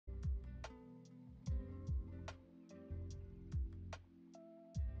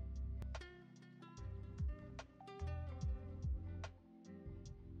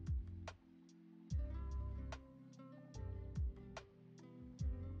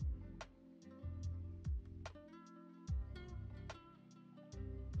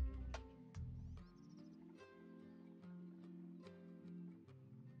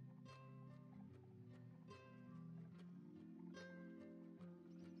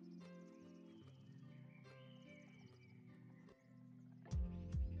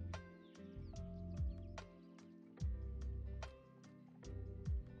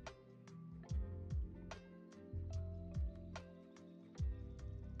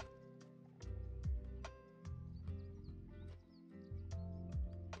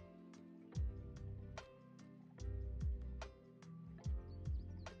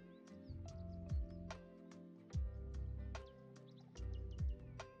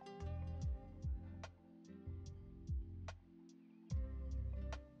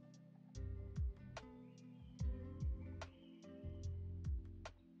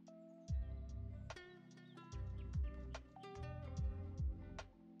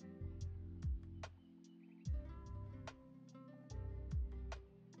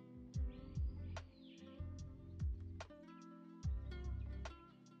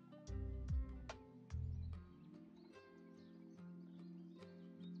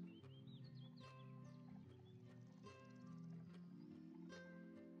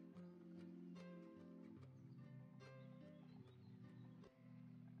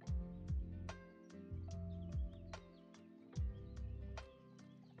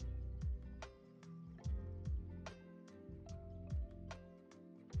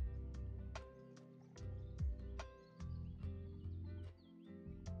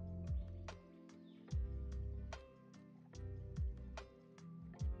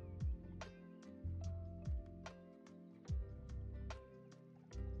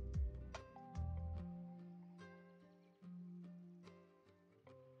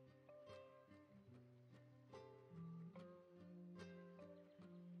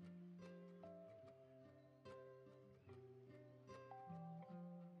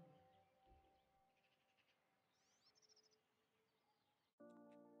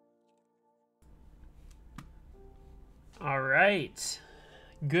All right.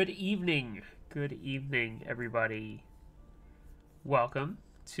 Good evening. Good evening, everybody. Welcome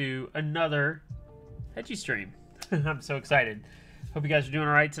to another Hedgie stream. I'm so excited. Hope you guys are doing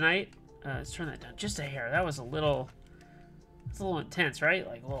all right tonight. Let's turn that down just a hair. That was a little intense, right?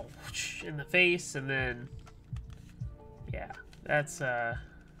 Like a little whoosh in the face, and then yeah, that's trying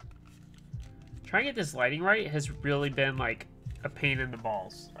to get this lighting right has really been like a pain in the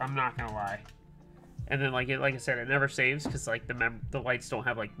balls. I'm not gonna lie. And then like I said, it never saves because like the lights don't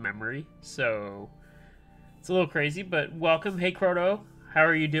have like memory, so it's a little crazy. But welcome, hey Croto, how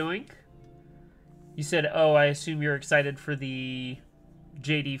are you doing? You said, oh, I assume you're excited for the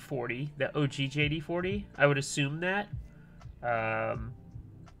JD40, the OG JD40. I would assume that,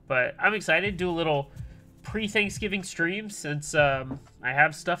 but I'm excited. Do a little pre-Thanksgiving stream since I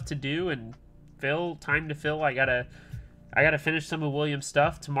have stuff to do and time to fill. I gotta finish some of William's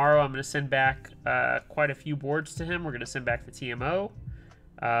stuff. Tomorrow I'm going to send back quite a few boards to him. We're going to send back the TMO.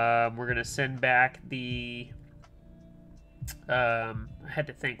 We're going to send back the... I had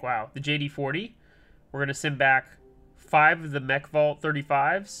to think, wow. The JD40. We're going to send back 5 of the Mech Vault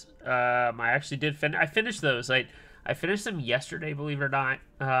 35s. I actually did I finished those. I finished them yesterday, believe it or not.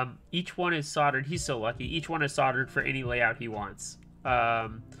 Each one is soldered. He's so lucky. Each one is soldered for any layout he wants.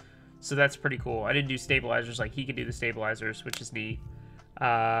 So that's pretty cool. I didn't do stabilizers. Like, he can do the stabilizers, which is neat.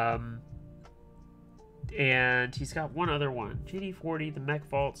 And he's got one other one. JD40, the Mech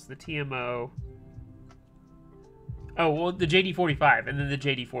Vaults, the TMO. Oh, well, the JD45, and then the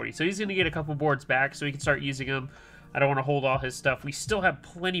JD40. So he's going to get a couple boards back so he can start using them. I don't want to hold all his stuff. We still have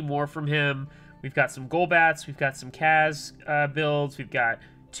plenty more from him. We've got some Golbats. We've got some Kaz builds. We've got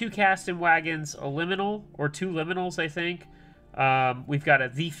 2 Castin Wagons, a Liminal, or 2 Liminals, I think. We've got a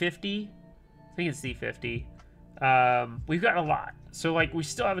Z50. I think it's Z50. We've got a lot. So, like, we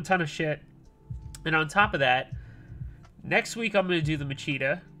still have a ton of shit. And on top of that, next week I'm going to do the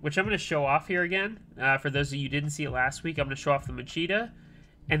Machida, which I'm going to show off here again. For those of you who didn't see it last week, I'm going to show off the Machida.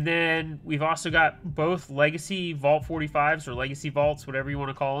 And then we've also got both Legacy Vault 45s, or Legacy Vaults, whatever you want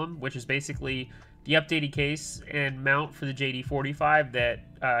to call them, which is basically the updated case and mount for the JD45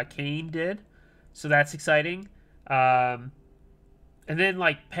 that Kane did. So that's exciting. And then,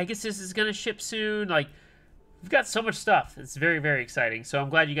 like, Pegasus is going to ship soon. Like, we've got so much stuff. It's very, very exciting. So I'm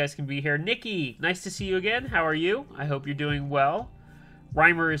glad you guys can be here. Nikki, nice to see you again. How are you? I hope you're doing well.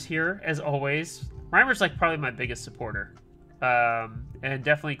 Reimer is here, as always. Reimer's, like, probably my biggest supporter. And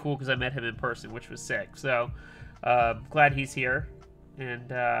definitely cool because I met him in person, which was sick. So, glad he's here. And,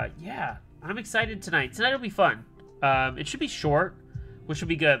 yeah, I'm excited tonight. Tonight will be fun. It should be short, which will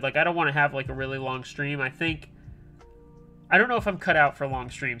be good. Like, I don't want to have, like, a really long stream. I don't know if I'm cut out for long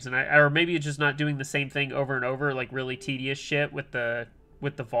streams, or maybe it's just not doing the same thing over and over, like really tedious shit with the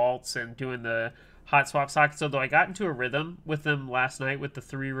vaults and doing the hot swap sockets. Although I got into a rhythm with them last night with the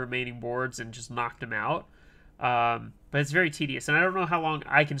 3 remaining boards and just knocked them out. But it's very tedious, and I don't know how long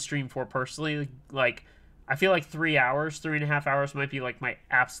I can stream for personally. Like, I feel like 3 hours, 3.5 hours might be like my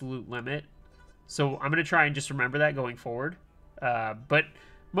absolute limit. So I'm gonna try and just remember that going forward. But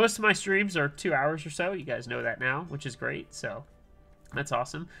most of my streams are 2 hours or so. You guys know that now, which is great. So that's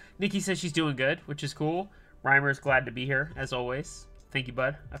awesome. Nikki says she's doing good, which is cool. Reimer is glad to be here, as always. Thank you,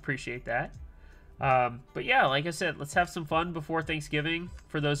 bud. I appreciate that. But yeah, like I said, let's have some fun before Thanksgiving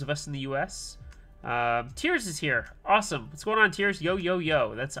for those of us in the U.S. Tears is here. Awesome. What's going on, Tears? Yo, yo,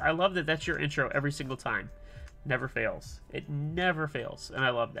 yo. I love that that's your intro every single time. Never fails. It never fails, and I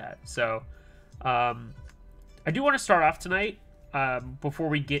love that. So I do want to start off tonight. Before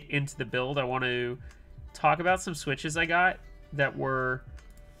we get into the build, I want to talk about some switches I got that were,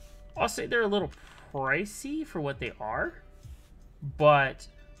 I'll say they're a little pricey for what they are, but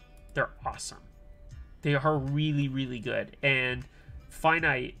they're awesome. They are really, really good. And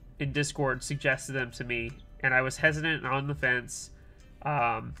Finite in Discord suggested them to me, and I was hesitant and on the fence.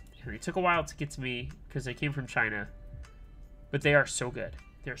 And it took a while to get to me because they came from China, but they are so good.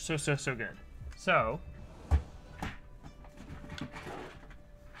 They're so, so, so good. So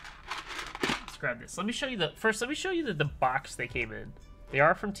grab this. Let me show you the box they came in. They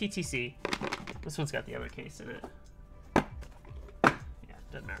are from TTC. This one's got the other case in it. Yeah,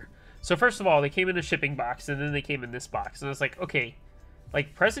 doesn't matter. So first of all, they came in a shipping box, and then they came in this box. And I was like, okay,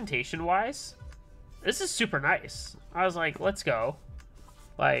 like presentation-wise, this is super nice. I was like, let's go.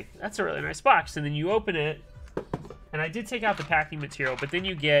 Like, that's a really nice box. And then you open it, and I did take out the packing material, but then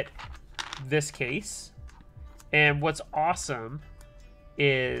you get this case. And what's awesome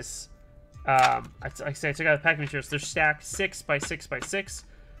is like I said, I took out the packing materials. They're stacked 6 by 6 by 6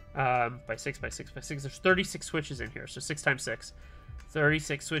 by 6 by 6 by 6. There's 36 switches in here, so 6 times 6.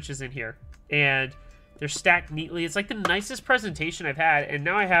 36 switches in here. And They're stacked neatly. It's like the nicest presentation I've had, and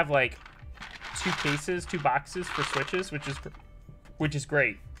now I have like 2 boxes for Switches, which is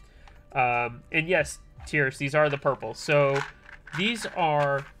great. And yes, Tears, these are the purple. So these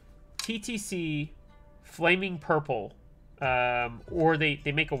are TTC Flaming Purple, or they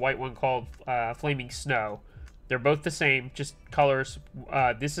make a white one called Flaming Snow. They're both the same, just colors.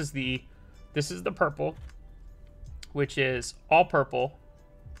 This is the purple, which is all purple,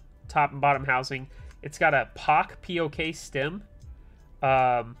 top and bottom housing. It's got a POK stem,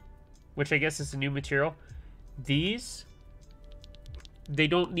 which I guess is a new material. These, they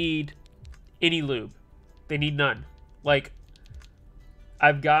don't need any lube. They need none. Like,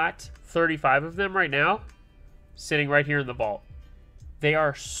 I've got 35 of them right now sitting right here in the vault. They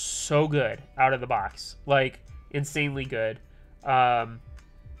are so good out of the box. Like, insanely good. And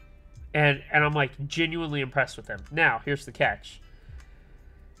I'm like genuinely impressed with them. Now, here's the catch.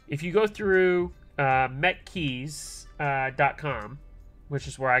 If you go through metkeys.com, which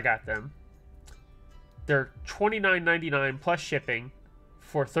is where I got them, they're $29.99 plus shipping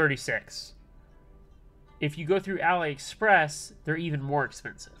for $36. If you go through AliExpress, they're even more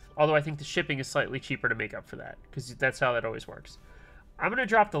expensive. Although I think the shipping is slightly cheaper to make up for that, because that's how that always works. I'm going to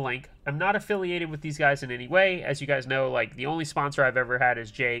drop the link. I'm not affiliated with these guys in any way. As you guys know, like, the only sponsor I've ever had is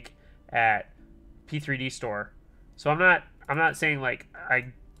Jake at P3D Store. So I'm not saying like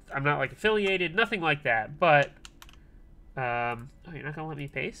I'm not like affiliated, nothing like that. But oh, you're not gonna let me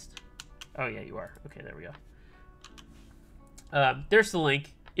paste? Oh yeah, you are. Okay, there we go. There's the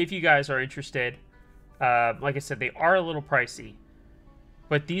link if you guys are interested. Like I said, they are a little pricey,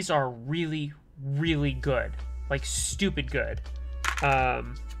 but these are really, really good. Like, stupid good.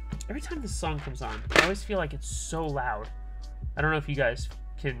 Every time this song comes on, I always feel like it's so loud. I don't know if you guys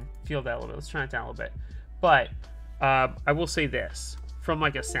can feel that a little bit. Let's turn it down a little bit. But I will say this. From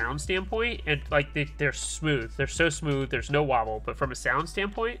like a sound standpoint, and like they're smooth. They're so smooth. There's no wobble. But from a sound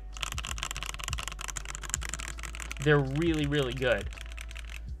standpoint, they're really, really good.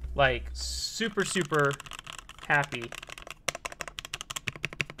 Like, super, super happy.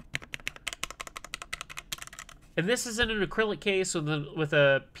 And this isn't an acrylic case with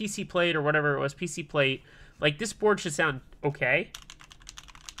a PC plate or whatever it was, PC plate. Like, this board should sound okay.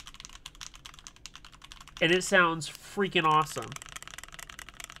 And it sounds freaking awesome.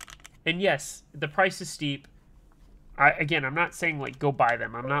 And yes, the price is steep. Again, I'm not saying, like, go buy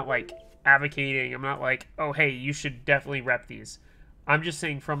them. I'm not, like, advocating. I'm not like, oh, hey, you should definitely rep these. I'm just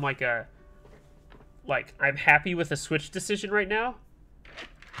saying from, like, I'm happy with the Switch decision right now.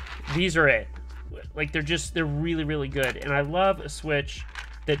 These are it. Like, they're really, really good. And I love a Switch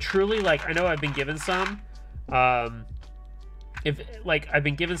that truly, like, I know I've been given some. I've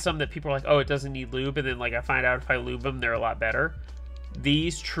been given some that people are like, oh, it doesn't need lube. And then, like, I find out if I lube them, they're a lot better.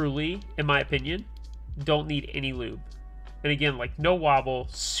 These truly, in my opinion, don't need any lube. And again, like, no wobble,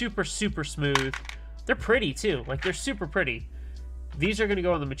 super, super smooth. They're pretty, too. Like, they're super pretty. These are going to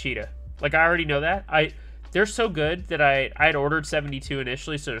go on the Machida. Like, I already know that. They're so good that I had ordered 72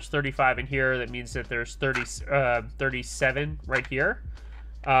 initially, so there's 35 in here. That means that there's 37 right here.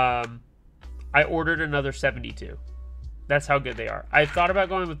 I ordered another 72. That's how good they are. I thought about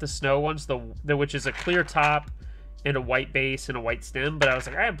going with the snow ones, which is a clear top and a white base and a white stem, but I was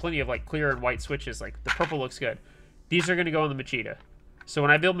like, I have plenty of like clear and white switches. Like, the purple looks good. These are going to go on the Machida. So when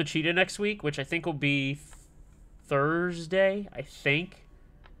I build Machida next week, which I think will be Thursday, I think.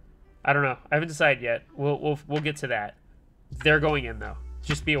 I don't know. I haven't decided yet. We'll get to that. They're going in though.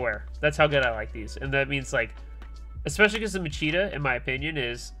 Just be aware. That's how good I like these, and that means, like, especially because the Machida, in my opinion,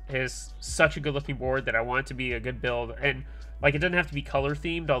 is such a good looking board that I want it to be a good build, and like, it doesn't have to be color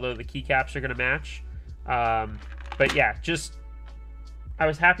themed, although the keycaps are going to match. But yeah, just, I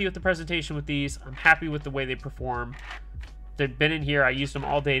was happy with the presentation with these. I'm happy with the way they perform. They've been in here. I used them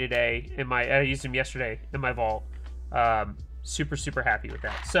all day today. I used them yesterday in my vault. Super, super happy with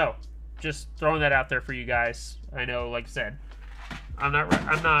that. So, just throwing that out there for you guys. I know, like I said, I'm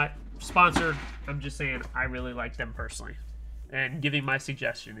not sponsored. I'm just saying I really like them personally, and giving my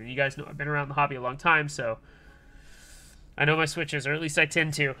suggestion. And you guys know I've been around the hobby a long time, so I know my switches, or at least I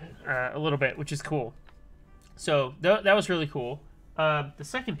tend to a little bit, which is cool. So that was really cool. The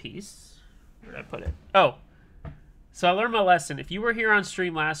second piece, where did I put it? Oh, so I learned my lesson. If you were here on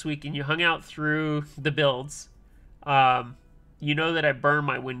stream last week and you hung out through the builds, you know that I burned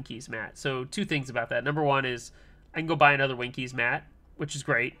my WinKeys mat. So 2 things about that. Number 1 is I can go buy another WinKeys mat, which is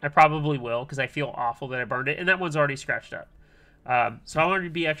great. I probably will, because I feel awful that I burned it, and that one's already scratched up. So I wanted to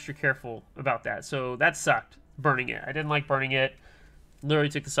be extra careful about that. So that sucked, burning it. I didn't like burning it. Literally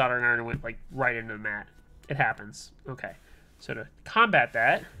took the soldering iron and went, like, right into the mat. It happens. Okay. So to combat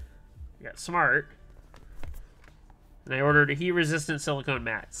that, I got smart. And I ordered a heat-resistant silicone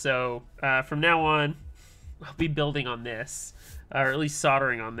mat. So from now on, I'll be building on this, or at least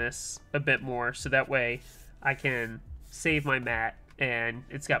soldering on this a bit more, so that way I can save my mat, and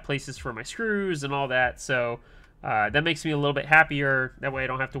it's got places for my screws and all that. So that makes me a little bit happier. That way I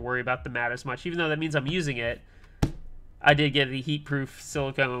don't have to worry about the mat as much, even though that means I'm using it. I did get the heat-proof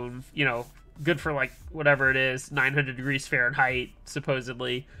silicone, you know, good for like whatever it is, 900 degrees Fahrenheit,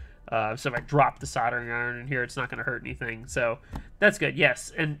 supposedly. So if I drop the soldering iron in here, it's not going to hurt anything. So that's good.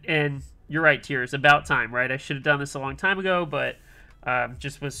 Yes, and you're right, Tears. About time, right? I should have done this a long time ago, but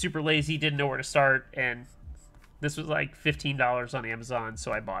just was super lazy, didn't know where to start, and this was like $15 on Amazon,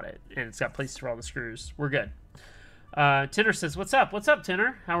 so I bought it. And it's got places for all the screws. We're good. Tinner says, what's up? What's up,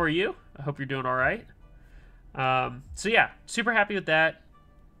 Tinner? How are you? I hope you're doing all right. So yeah, super happy with that.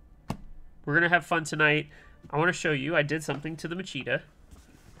 We're going to have fun tonight. I want to show you, I did something to the Machida.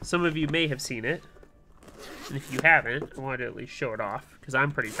 Some of you may have seen it. And if you haven't, I wanted to at least show it off, because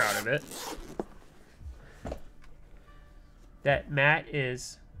I'm pretty proud of it. That mat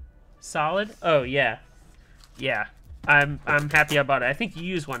is solid. Oh, yeah. Yeah. I'm happy I bought it. I think you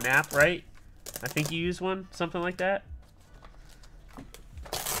use one, Nap, right? I think you use one, something like that.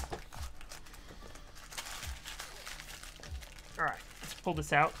 Alright, let's pull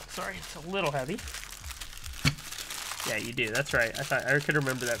this out. Sorry, it's a little heavy. Yeah, you do. That's right. I could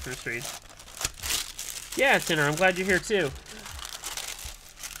remember that from street. Yeah, Tinner, I'm glad you're here too.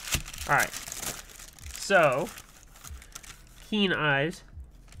 Alright. So, Keen Eyes.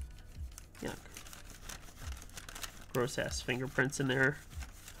 Yuck. Gross ass fingerprints in there.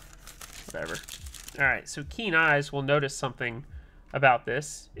 Whatever. Alright, so Keen Eyes will notice something about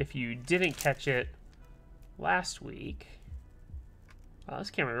this. If you didn't catch it last week. Wow,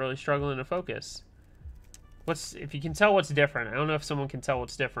 this camera really struggling to focus. If you can tell what's different. I don't know if someone can tell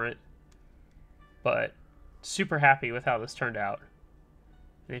what's different. But super happy with how this turned out.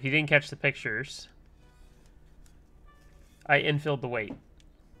 And if you didn't catch the pictures, I infilled the weight.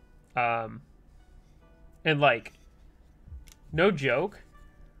 And like, no joke,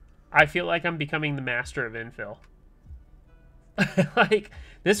 I feel like I'm becoming the master of infill. Like,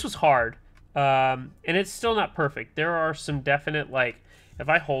 this was hard. And it's still not perfect. There are some definite, like, if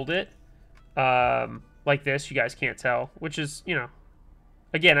I hold it, like this, you guys can't tell, which is, you know,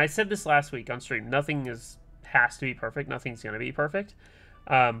 again, I said this last week on stream, nothing has to be perfect, nothing's going to be perfect,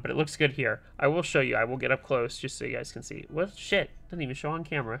 but it looks good here. I will show you, I will get up close just so you guys can see. What? Shit, doesn't even show on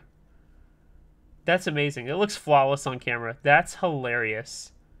camera. That's amazing. It looks flawless on camera. That's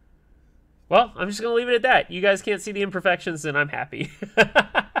hilarious. Well, I'm just going to leave it at that. You guys can't see the imperfections, and I'm happy.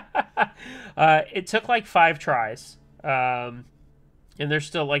 It took like 5 tries, and there's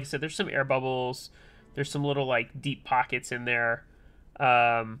still, like I said, there's some air bubbles. There's some little, like, deep pockets in there.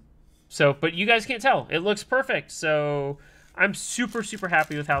 But you guys can't tell. It looks perfect. So I'm super, super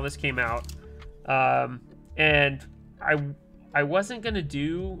happy with how this came out. And I wasn't going to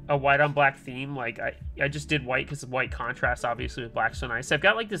do a white on black theme. Like, I just did white because of white contrast, obviously, with black's so nice. I've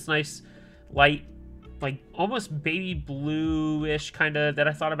got, like, this nice light, like, almost baby blue-ish kind of that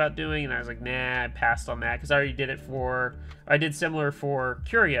I thought about doing. And I was like, nah, I passed on that because I already did it I did similar for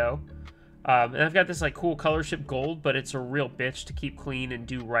Curio. And I've got this like cool color ship gold, but it's a real bitch to keep clean and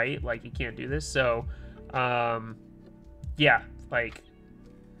do right. Like, you can't do this. So, yeah, like,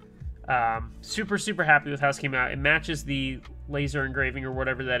 super, super happy with how this came out. It matches the laser engraving or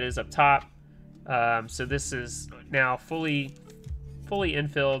whatever that is up top. So this is now fully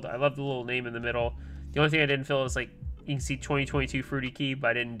infilled. I love the little name in the middle. The only thing I didn't fill is, like, you can see 2022 Fruity Key,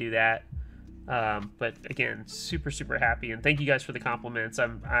 but I didn't do that. But again, super, super happy. And thank you guys for the compliments.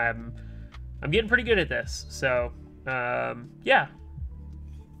 I'm getting pretty good at this. So, yeah.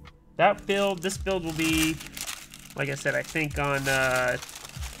 This build will be, like I said, I think on,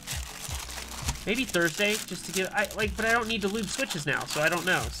 maybe Thursday, just to get, but I don't need to lube switches now, so I don't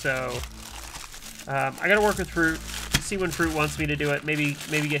know. So, I gotta work with Fruit, see when Fruit wants me to do it, maybe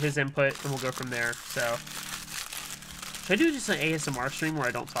get his input, and we'll go from there. So, should I do just an ASMR stream where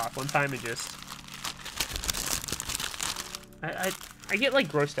I don't talk one time and just, I get,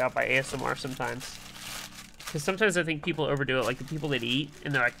 like, grossed out by ASMR sometimes. Because sometimes I think people overdo it, like the people that eat,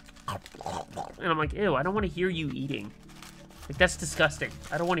 and they're like, and I'm like, ew, I don't want to hear you eating. Like, that's disgusting.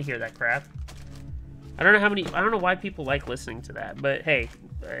 I don't want to hear that crap. I don't know why people like listening to that, but hey,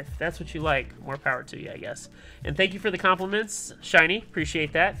 if that's what you like, more power to you, I guess. And thank you for the compliments, Shiny,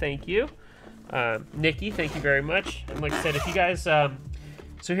 appreciate that, thank you. Nikki, thank you very much. And like I said, if you guys, so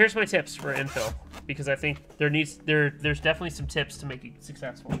here's my tips for infill, because I think there's definitely some tips to make it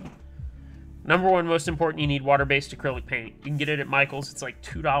successful. Number one, most important, you need water-based acrylic paint. You can get it at Michael's. It's like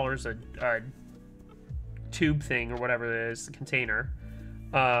 $2 tube thing or whatever it is, the container.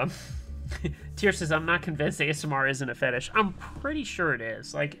 Tier says, I'm not convinced ASMR isn't a fetish. I'm pretty sure it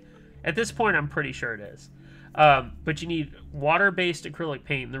is. Like, at this point, I'm pretty sure it is. But you need water-based acrylic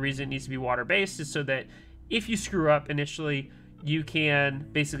paint. The reason it needs to be water-based is so that if you screw up initially, you can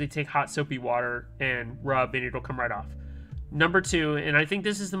basically take hot soapy water and rub and it'll come right off. Number 2, and I think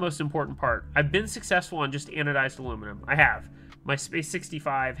this is the most important part, I've been successful on just anodized aluminum. I have. My Space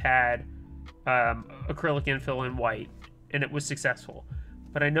 65 had acrylic infill in white, and it was successful.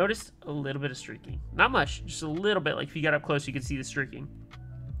 But I noticed a little bit of streaking. Not much, just a little bit. Like if you got up close, you could see the streaking.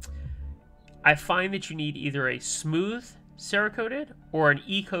 I find that you need either a smooth Cerakoted or an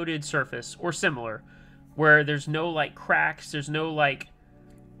E-coated surface or similar, where there's no like cracks, there's no like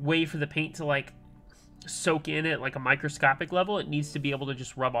way for the paint to like soak in at like a microscopic level. It needs to be able to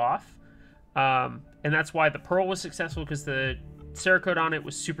just rub off. And that's why the Pearl was successful, because the Cerakote on it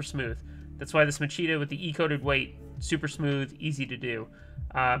was super smooth. That's why this Machida with the E-coated weight, super smooth, easy to do.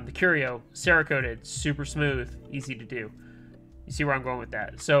 The Curio, Cerakoted, super smooth, easy to do. You see where I'm going with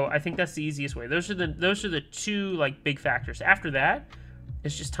that? So I think that's the easiest way. Those are the 2 like big factors. After that,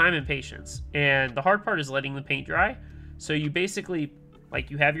 it's just time and patience. And the hard part is letting the paint dry. So you basically,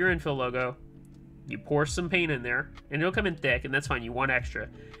 like, you have your infill logo, you pour some paint in there, and it'll come in thick, and that's fine. You want extra.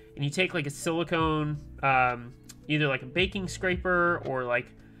 And you take like a silicone, either like a baking scraper or like,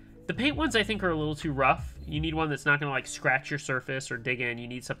 the paint ones I think are a little too rough. You need one that's not going to like scratch your surface or dig in. You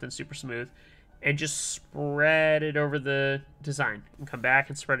need something super smooth. And just spread it over the design. And come back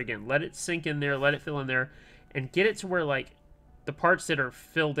and spread again. Let it sink in there. Let it fill in there. And get it to where like the parts that are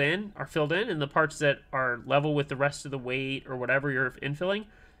filled in, and the parts that are level with the rest of the weight or whatever you're infilling,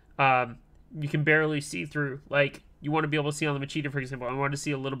 you can barely see through. Like, you want to be able to see on the Machida, for example. I want to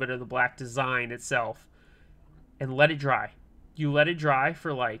see a little bit of the black design itself. And let it dry. You let it dry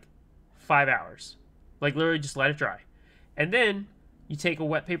for like 5 hours. Like, literally just let it dry. And then you take a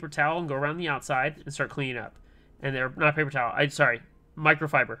wet paper towel and go around the outside and start cleaning up. And they're not paper towel.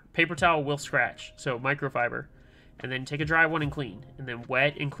 Microfiber. Paper towel will scratch. So microfiber. And then take a dry one and clean. And then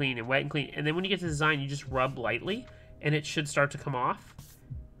wet and clean and wet and clean. And then when you get to the design, you just rub lightly. And it should start to come off.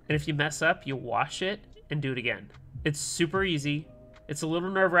 And if you mess up, you wash it and do it again. It's super easy. It's a little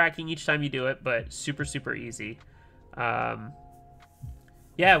nerve-wracking each time you do it, but super, super easy.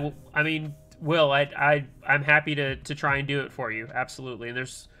 Yeah, well, I mean, Will, I'm happy to try and do it for you. Absolutely. And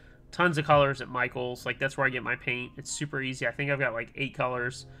there's tons of colors at Michael's. Like, that's where I get my paint. It's super easy. I think I've got like 8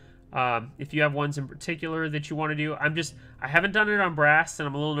 colors. If you have ones in particular that you want to do, I haven't done it on brass, and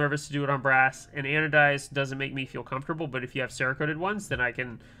I'm a little nervous to do it on brass. And anodized doesn't make me feel comfortable, but if you have Cerakoted ones, then I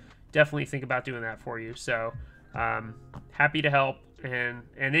can definitely think about doing that for you. So, happy to help. And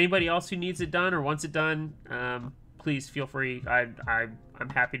anybody else who needs it done or wants it done, please feel free. I'm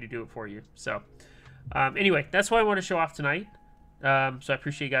happy to do it for you. So, anyway, that's what I want to show off tonight. So I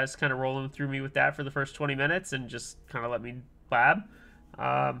appreciate you guys kind of rolling through me with that for the first 20 minutes and just kind of let me blab.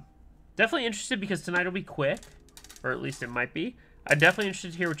 Definitely interested because tonight will be quick, or at least it might be. I'm definitely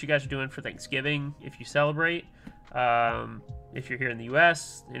interested to hear what you guys are doing for Thanksgiving, if you celebrate. If you're here in the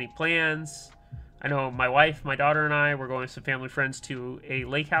U.S., any plans? I know my wife, my daughter, and I, we're going with some family friends to a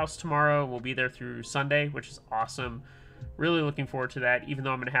lake house tomorrow. We'll be there through Sunday, which is awesome. Really looking forward to that, even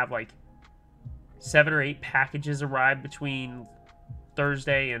though I'm going to have like 7 or 8 packages arrive between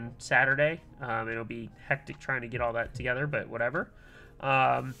Thursday and Saturday. It'll be hectic trying to get all that together, but whatever.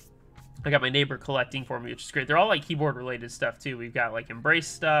 I got my neighbor collecting for me, which is great. They're all like keyboard related stuff too. We've got like Embrace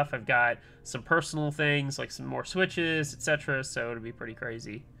stuff. I've got some personal things, like some more switches, etc. So it'll be pretty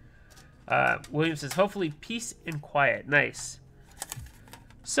crazy. William says, hopefully peace and quiet. Nice.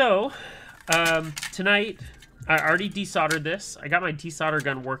 So, tonight, I already desoldered this. I got my desolder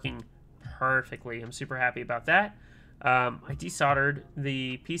gun working perfectly. I'm super happy about that. I desoldered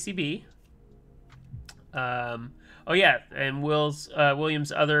the PCB. Oh yeah, and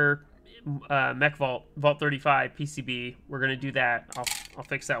William's other Mech Vault 35 PCB. We're gonna do that. I'll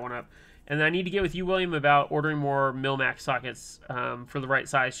fix that one up. And I need to get with you, William, about ordering more Mil-Max sockets for the right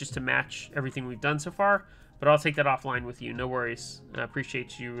size, just to match everything we've done so far. But I'll take that offline with you. No worries. I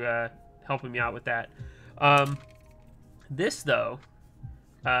appreciate you helping me out with that. This though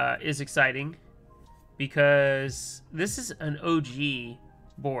is exciting because this is an OG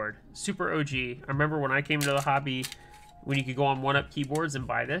board, super OG. I remember when I came into the hobby, when you could go on 1UP keyboards and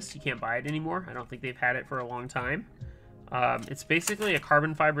buy this. You can't buy it anymore. I don't think they've had it for a long time. It's basically a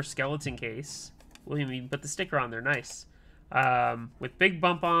carbon fiber skeleton case. William even put the sticker on there, nice. With big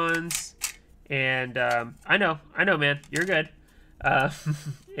bump-ons, and I know, man, you're good.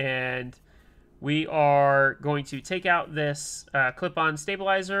 And we are going to take out this clip-on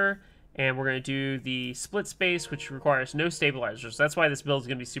stabilizer And we're going to do the split space, which requires no stabilizers. That's why this build is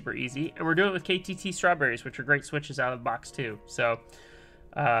going to be super easy. And we're doing it with KTT strawberries, which are great switches out of the box too. So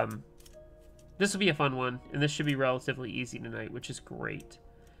this will be a fun one, and this should be relatively easy tonight, which is great.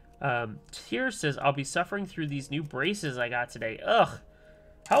 Tears says, I'll be suffering through these new braces I got today. Ugh.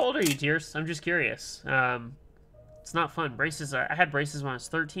 How old are you, Tears? I'm just curious. It's not fun. Braces, I had braces when I was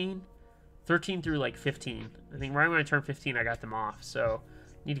 13. 13 through like 15. I think right when I turned 15, I got them off. So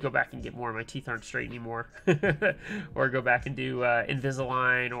need to go back and get more. My teeth aren't straight anymore. Or go back and do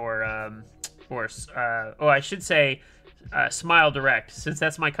Invisalign or I should say Smile Direct, since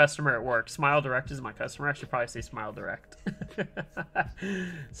that's my customer at work. Smile Direct is my customer. I should probably say Smile Direct.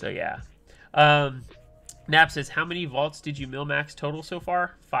 So yeah. Nap says, how many vaults did you mill-max total so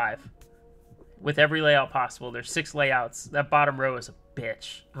far? 5. With every layout possible. There's 6 layouts. That bottom row is a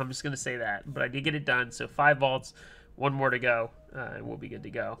bitch. I'm just going to say that. But I did get it done. So 5 vaults, 1 more to go, and we'll be good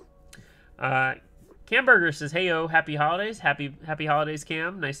to go. Camburger says, hey-o, happy holidays. Happy holidays,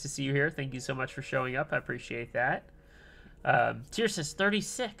 Cam. Nice to see you here. Thank you so much for showing up. I appreciate that. Tier says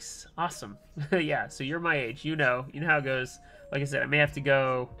 36. Awesome. Yeah, so you're my age. You know how it goes. Like I said, I may have to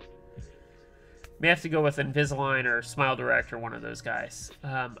go with Invisalign or Smile Direct or one of those guys.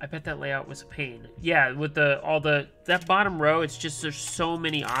 I bet that layout was a pain. Yeah, with that bottom row, it's just there's so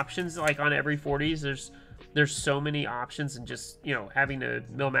many options. Like on every 40s, there's so many options, and just, you know, having to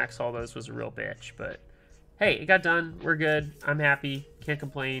mill-max all those was a real bitch. But hey, it got done. We're good. I'm happy. Can't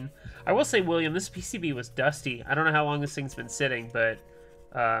complain. I will say, William, this PCB was dusty. I don't know how long this thing's been sitting, but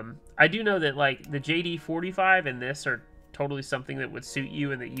I do know that like the JD45 and this are totally something that would suit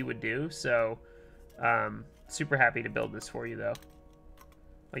you and that you would do. So super happy to build this for you, though.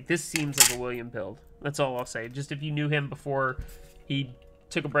 Like, this seems like a William build. That's all I'll say. Just if you knew him before he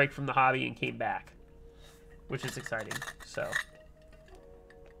took a break from the hobby and came back, which is exciting. So,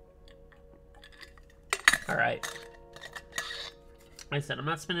 all right. Like I said, I'm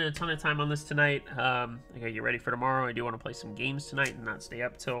not spending a ton of time on this tonight. I gotta get ready for tomorrow. I do want to play some games tonight and not stay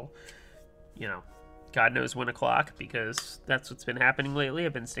up till, you know, God knows when o'clock, because that's what's been happening lately.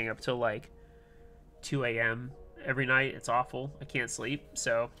 I've been staying up till like 2 a.m. every night. It's awful. I can't sleep.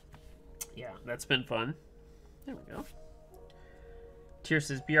 So, yeah, that's been fun. There we go. Tier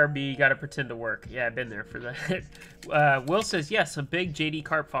says, BRB, gotta pretend to work. Yeah, I've been there for that. Will says, yes, a big JD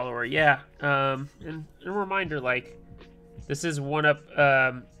Carp follower. Yeah, and a reminder, like, this is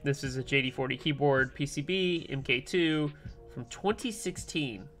this is a JD40 keyboard PCB, MK2, from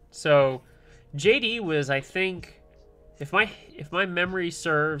 2016. So, JD was, I think, if my memory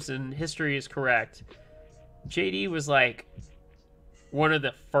serves and history is correct, JD was, like, one of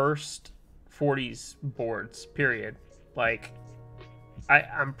the first 40s boards, period. Like,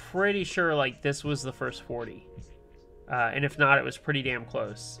 I'm pretty sure, like, this was the first 40. And if not, it was pretty damn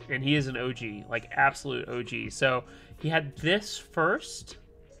close. And he is an OG, like, absolute OG. So, he had this first,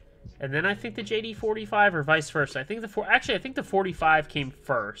 and then I think the JD45, or vice versa. I think the 45 came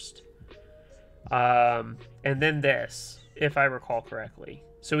first. And then this, if I recall correctly.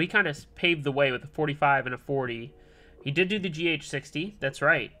 So, he kind of paved the way with a 45 and a 40. He did do the GH60, that's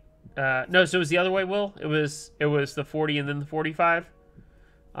right. No, so it was the other way, Will? It was the 40 and then the 45?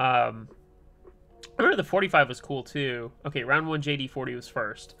 I remember the 45 was cool too. Okay, round 1 JD40 was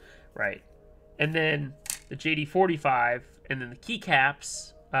first, right? And then the JD45, and then the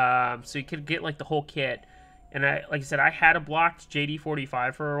keycaps, so you could get like the whole kit. And like I said, I had a blocked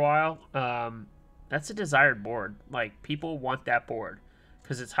JD45 for a while. That's a desired board. Like, people want that board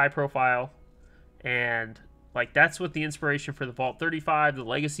because it's high profile, and like that's what the inspiration for the Vault 35, the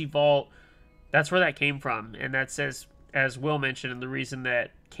Legacy Vault, that's where that came from. And that says, as Will mentioned, and the reason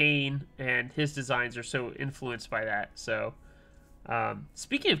that Kane and his designs are so influenced by that. So,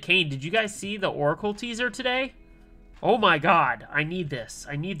 speaking of Kane, did you guys see the Oracle teaser today? Oh my god, I need this.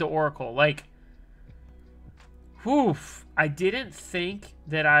 I need the Oracle. Like, whew, I didn't think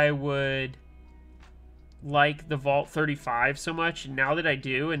that I would like the Vault 35 so much. Now that I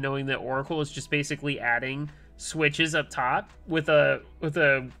do, and knowing that Oracle is just basically adding switches up top with a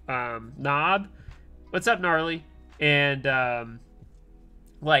knob. What's up, Gnarly? And and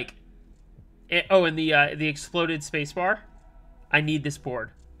the exploded spacebar. I need this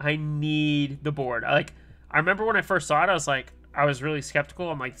board. I need the board. I remember when I first saw it, I was really skeptical.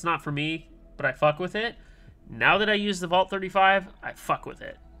 I'm like, it's not for me, but I fuck with it. Now that I use the Vault 35, I fuck with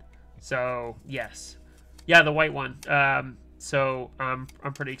it. So yes, yeah, the white one. So I'm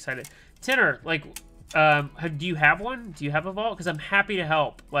pretty excited. Tinner, like, do you have one? Do you have a Vault? Because I'm happy to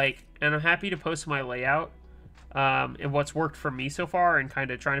help. Like, and I'm happy to post my layout. And what's worked for me so far, and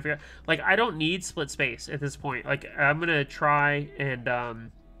kind of trying to figure out, like, I don't need split space at this point. Like, I'm gonna try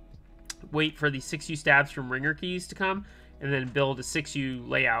and wait for the 6U stabs from ringer keys to come, and then build a 6U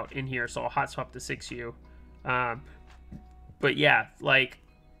layout in here. So I'll hot swap the 6U. But yeah, like,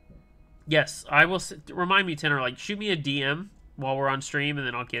 yes, I will. Remind me, Tanner, like, shoot me a DM while we're on stream, and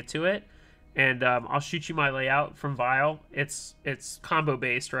then I'll get to it. And I'll shoot you my layout from Vile. It's combo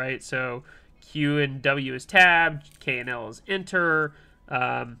based, right? So Q and W is tab, K and L is enter.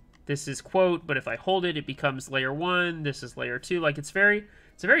 This is quote, but if I hold it, it becomes layer 1. This is layer 2. Like, it's a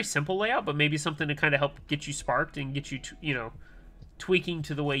very simple layout, but maybe something to kind of help get you sparked and get you, you know, tweaking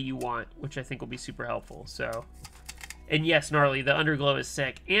to the way you want, which I think will be super helpful. So, and yes, Gnarly, the underglow is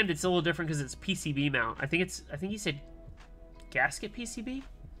sick, and it's a little different because it's PCB mount. I think he said gasket PCB,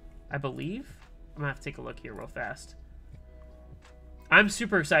 I believe. I'm gonna have to take a look here real fast. I'm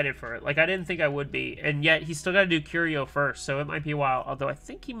super excited for it. Like, I didn't think I would be. And yet, he's still got to do Curio first, so it might be a while. Although, I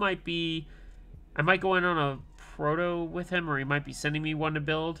think he might be... I might go in on a proto with him, or he might be sending me one to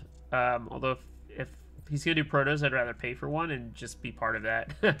build. Although, if he's going to do protos, I'd rather pay for one and just be part of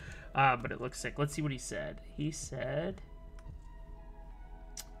that. But it looks sick. Let's see what he said. He said...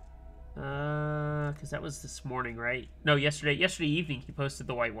 Because that was this morning, right? No, yesterday evening, he posted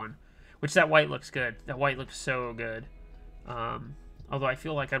the white one. Which, that white looks good. That white looks so good. Although I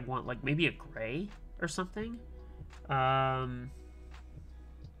feel like I'd want, like, maybe a gray or something. Where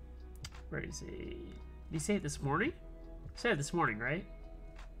is he? Did he say it this morning? He said it this morning, right?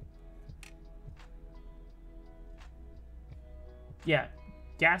 Yeah.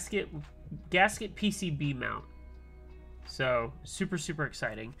 Gasket PCB mount. So, super, super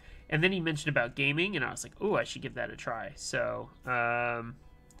exciting. And then he mentioned about gaming, and I was like, oh, I should give that a try. So, part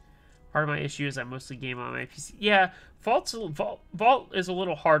of my issue is I mostly game on my PC. Yeah, Vault is a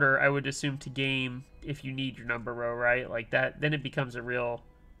little harder, I would assume, to game if you need your number row, right? Like that, then it becomes a real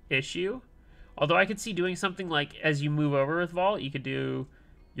issue. Although I could see doing something like, as you move over with Vault, you could do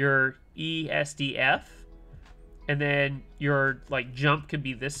your ESDF, and then your, like, jump could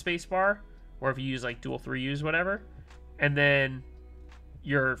be this space bar, or if you use, like, dual 3Us, whatever. And then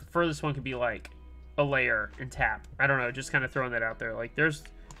your furthest one could be, like, a layer and tap. I don't know, just kind of throwing that out there. Like, there's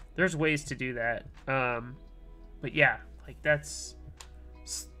ways to do that. But yeah, like,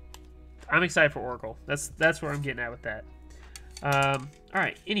 I'm excited for Oracle. That's where I'm getting at with that. All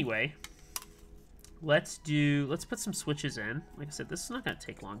right, anyway, let's put some switches in. Like I said, this is not going to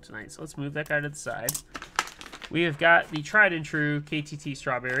take long tonight, so let's move that guy to the side. We have got the tried and true KTT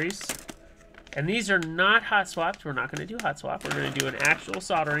strawberries. And these are not hot swapped. We're not going to do hot swap. We're going to do an actual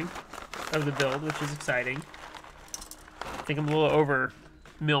soldering of the build, which is exciting. I think I'm a little over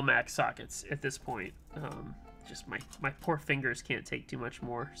mil-max sockets at this point. Just my poor fingers can't take too much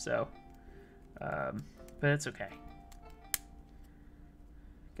more, so but it's okay.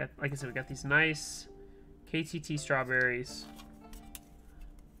 Like I said, we got these nice KTT strawberries.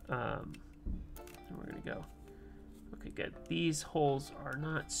 And we're gonna go. Okay, good. These holes are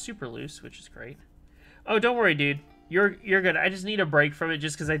not super loose, which is great. Oh, don't worry, dude. You're good. I just need a break from it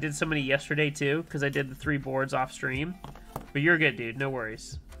just because I did so many yesterday too, because I did the 3 boards off stream. But you're good, dude. No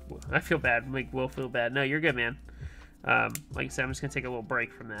worries. I feel bad. Make Will feel bad. No, you're good, man. Like I said, I'm just gonna take a little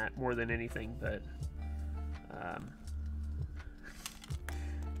break from that more than anything. But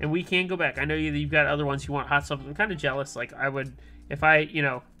and we can go back. I know you've got other ones you want hot swap. I'm kind of jealous. Like, I would, if I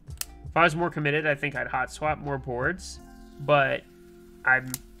was more committed, I think I'd hot swap more boards. But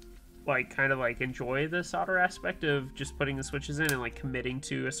I'm like kind of like enjoy the solder aspect of just putting the switches in and like committing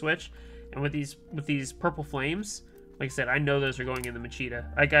to a switch. And with these purple flames, like I said, I know those are going in the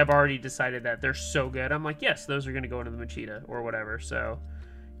Machida. Like, I've already decided that they're so good. I'm like, yes, those are going to go into the Machida or whatever. So,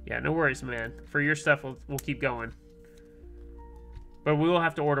 yeah, no worries, man. For your stuff, we'll keep going. But we will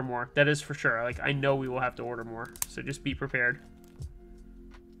have to order more. That is for sure. Like, I know we will have to order more. So just be prepared.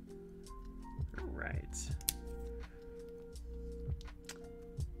 All right.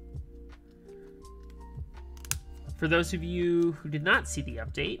 For those of you who did not see the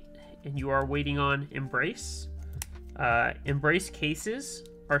update and you are waiting on Embrace, Embrace cases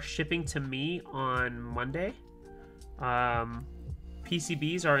are shipping to me on Monday.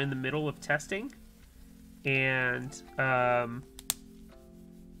 PCBs are in the middle of testing, and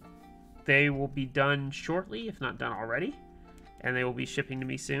they will be done shortly, if not done already, and they will be shipping to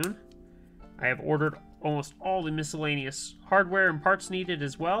me soon. I have ordered almost all the miscellaneous hardware and parts needed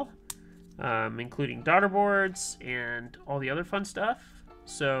as well, including daughter boards and all the other fun stuff.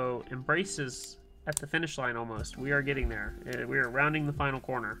 So Embrace is at the finish line almost. We are getting there. We are rounding the final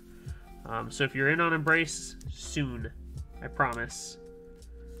corner. So if you're in on Embrace, soon, I promise.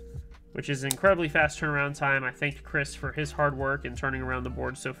 Which is an incredibly fast turnaround time. I thanked Chris for his hard work in turning around the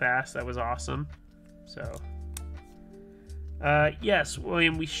board so fast. That was awesome. So, Yes,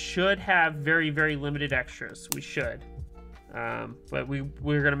 William, we should have very, very limited extras. We should. But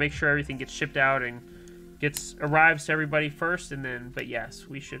we're going to make sure everything gets shipped out and arrives to everybody first, and then, but yes,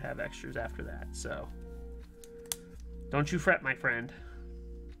 we should have extras after that, so don't you fret, my friend.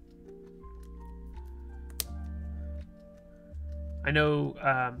 I know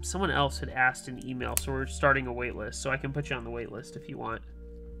someone else had asked in email, so we're starting a wait list, so I can put you on the wait list if you want.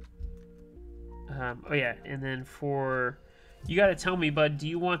 Oh yeah, and then you got to tell me, bud, do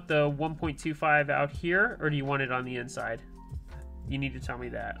you want the 1.25 out here, or do you want it on the inside? You need to tell me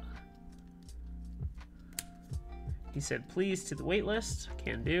that. He said, please, to the wait list.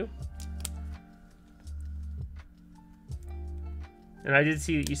 Can do. And I did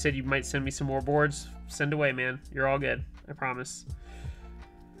see that you said you might send me some more boards. Send away, man. You're all good. I promise.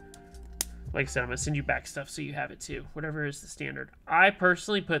 Like I said, I'm going to send you back stuff so you have it too. Whatever is the standard. I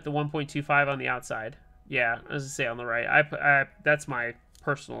personally put the 1.25 on the outside. Yeah, as I was say on the right. That's my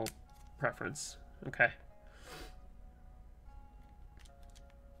personal preference. Okay.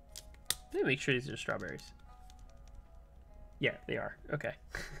 Let me make sure these are strawberries. Yeah, they are. Okay.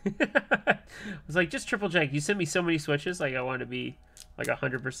 I was like, just triple check. You sent me so many switches, like I wanted to be like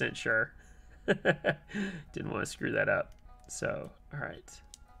 100% sure. Didn't want to screw that up. So, all right.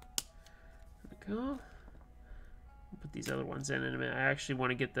 There we go. Put these other ones in a minute. I actually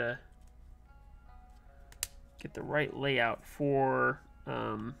want to get the right layout for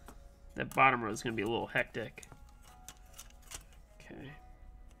that bottom row is going to be a little hectic. Okay.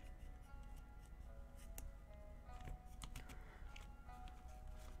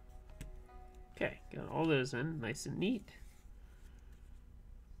 Okay, got all those in, nice and neat.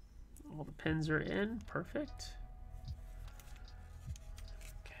 All the pins are in, perfect.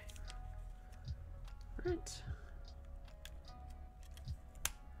 Okay. All right.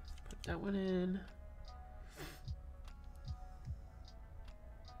 Put that one in.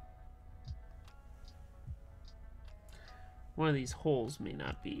 One of these holes may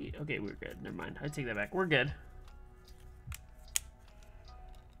not be... Okay, we're good. Never mind. I take that back. We're good.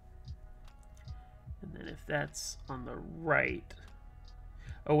 And then if that's on the right...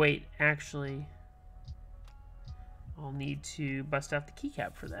 Oh, wait. Actually, I'll need to bust out the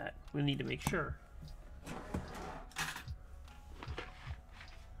keycap for that. We need to make sure.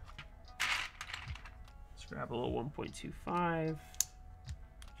 Let's grab a little 1.25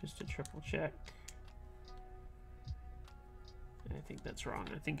 just to triple check. I think that's wrong.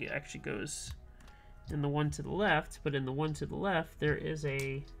 I think it actually goes in the one to the left, but in the one to the left, there is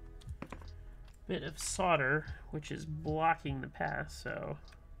a bit of solder, which is blocking the path. So,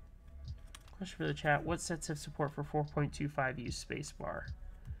 question for the chat, what sets have support for 4.25 use spacebar?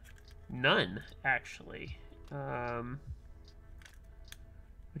 None, actually.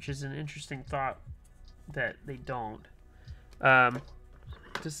 Which is an interesting thought that they don't.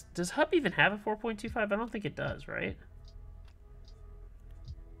 Does Hub even have a 4.25? I don't think it does, right?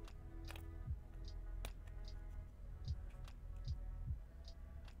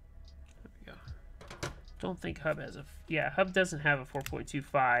 Don't think Hub has a... Yeah, Hub doesn't have a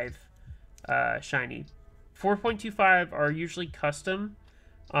 4.25 shiny. 4.25 are usually custom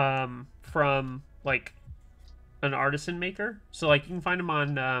from, like, an artisan maker. So, like, you can find them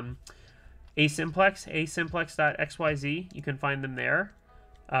on Asimplex, asimplex.xyz. You can find them there.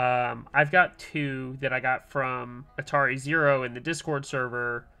 I've got two that I got from Atari Zero in the Discord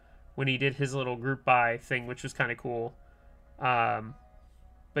server when he did his little group buy thing, which was kind of cool.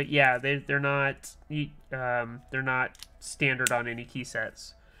 But yeah, they're not standard on any key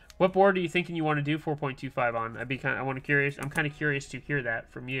sets. What board are you thinking you want to do 4.25 on? I'm kind of curious to hear that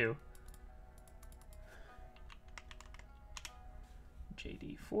from you.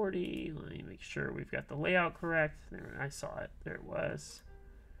 JD40. Let me make sure we've got the layout correct. There, I saw it. There it was.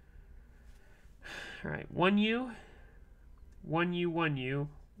 All right, 1U, 1U, 1U,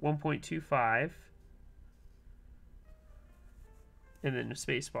 1.25. And then the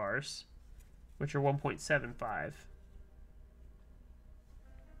space bars, which are 1.75.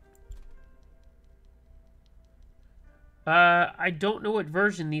 I don't know what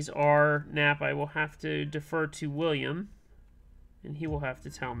version these are, Nap. I will have to defer to William, and he will have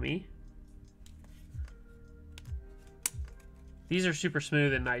to tell me. These are super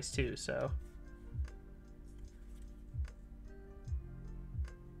smooth and nice too, so.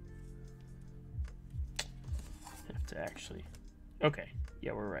 Have to actually... Okay,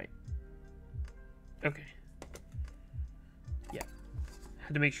 yeah, we're right. Okay. Yeah.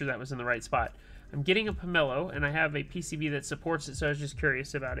 Had to make sure that was in the right spot. I'm getting a Pomelo, and I have a PCB that supports it, so I was just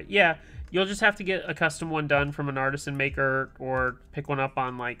curious about it. Yeah, you'll just have to get a custom one done from an artisan maker, or pick one up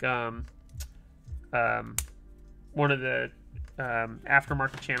on, like, one of the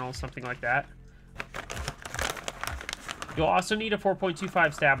aftermarket channels, something like that. You'll also need a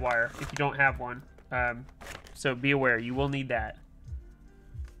 4.25 stab wire if you don't have one. So be aware, you will need that.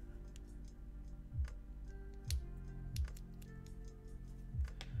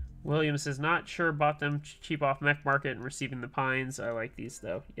 Williams says, not sure, bought them cheap off Mech Market and receiving the Pines. I like these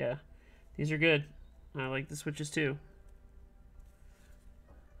though. Yeah, these are good. I like the switches too.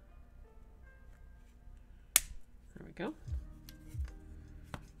 There we go.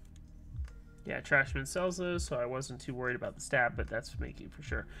 Yeah, Trashman sells those, so I wasn't too worried about the stab, but that's making for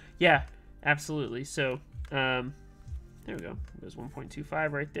sure. Yeah, absolutely. So, there we go. There's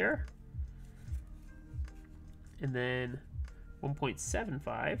 1.25 right there. And then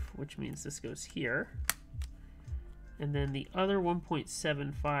 1.75, which means this goes here. And then the other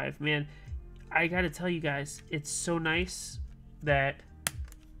 1.75, man, I gotta tell you guys, it's so nice that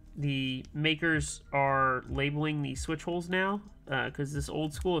the makers are labeling the switch holes now, because this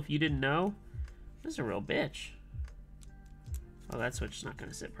old school, if you didn't know, this is a real bitch. Oh, that switch is not going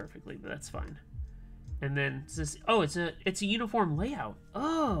to sit perfectly, but that's fine. And then this, oh, it's a uniform layout.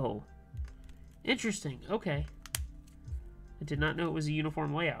 Oh, interesting. Okay, I did not know it was a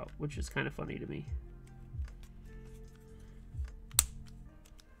uniform layout, which is kind of funny to me.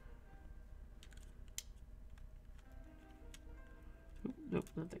 Oop, nope,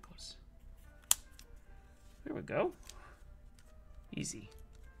 not that close. There we go. Easy.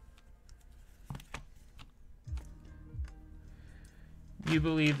 You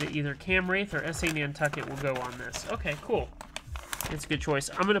believe that either Cam Wraith or S.A. Nantucket will go on this. Okay, cool. It's a good choice.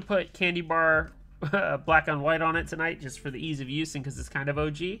 I'm going to put Candy Bar black on white on it tonight just for the ease of use and because it's kind of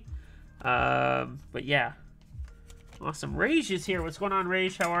OG. But yeah. Awesome. Rage is here. What's going on,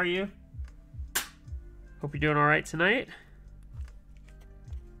 Rage? How are you? Hope you're doing all right tonight.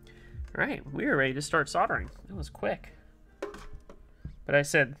 All right, we are ready to start soldering. That was quick. But I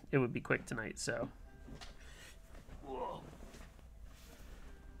said it would be quick tonight, so...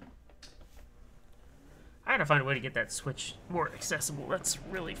 I gotta find a way to get that switch more accessible. That's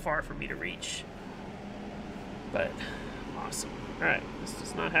really far for me to reach. But, awesome. Alright, this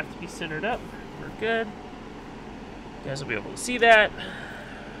does not have to be centered up. We're good. You guys will be able to see that.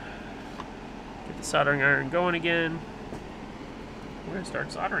 Get the soldering iron going again. We're gonna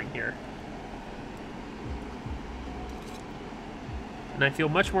start soldering here. And I feel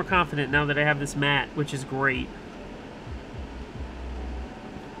much more confident now that I have this mat, which is great.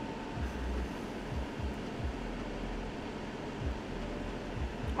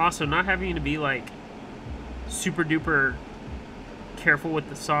 Also, not having to be like super duper careful with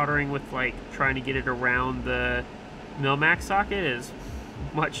the soldering with like trying to get it around the Milmax socket is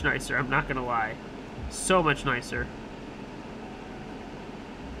much nicer. I'm not gonna lie, so much nicer.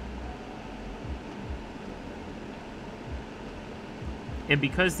 And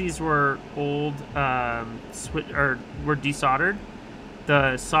because these were old or were desoldered,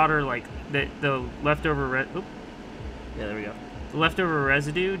 the solder like the leftover yeah, there we go. The leftover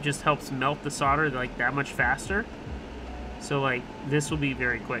residue just helps melt the solder like that much faster. So like this will be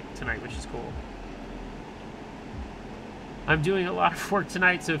very quick tonight, which is cool. I'm doing a lot of work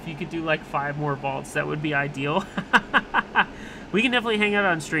tonight, so if you could do like 5 more vaults, that would be ideal. We can definitely hang out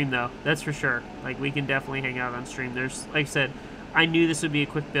on stream though, that's for sure. Like we can definitely hang out on stream. There's, like I said, I knew this would be a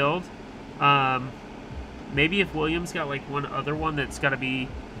quick build. Maybe if Williams got like one other one that's got to be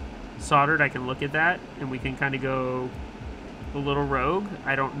soldered, I can look at that and we can kind of go a little rogue.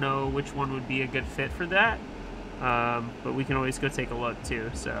 I don't know which one would be a good fit for that, but we can always go take a look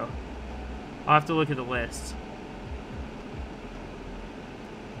too. So I'll have to look at the list.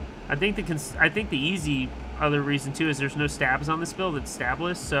 I think the easy other reason too is there's no stabs on this build. It's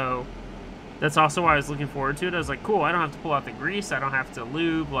stabless, so that's also why I was looking forward to it. I was like, cool, I don't have to pull out the grease. I don't have to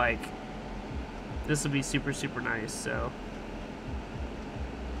lube. Like, this will be super, super nice. So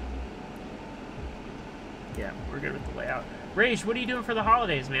yeah, we're good with the layout. Rage, what are you doing for the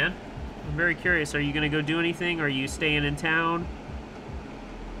holidays, man? I'm very curious. Are you going to go do anything? Are you staying in town?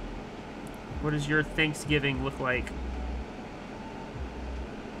 What does your Thanksgiving look like?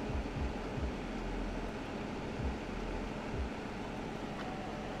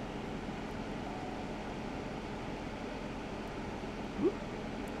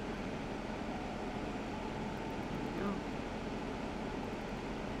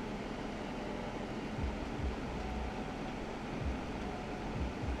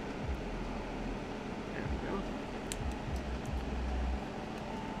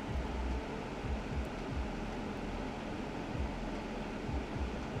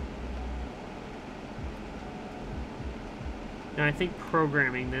 Now, I think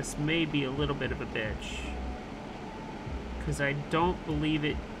programming this may be a little bit of a bitch. because I don't believe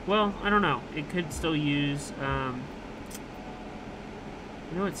it. Well, I don't know. It could still use. I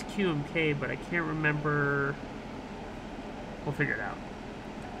know it's QMK, but I can't remember. We'll figure it out.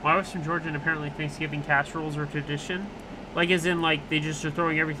 Well, I was from Georgia, and apparently Thanksgiving casseroles are tradition. Like, as in, like, they just are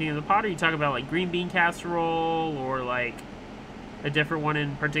throwing everything in the pot, or you talk about, like, green bean casserole, or, like, a different one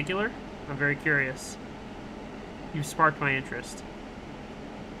in particular? I'm very curious. You've sparked my interest.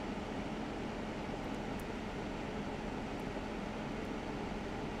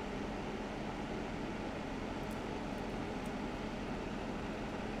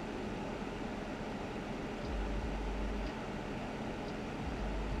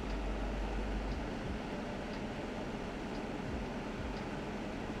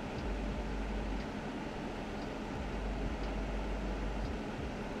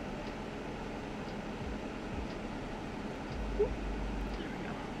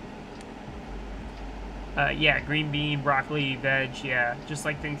 Yeah, green bean, broccoli, veg, yeah. Just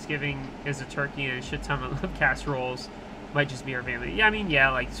like Thanksgiving is a turkey and a shit ton of casseroles. Might just be our family. Yeah, I mean,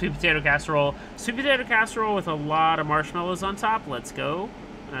 yeah, like sweet potato casserole. Sweet potato casserole with a lot of marshmallows on top. Let's go.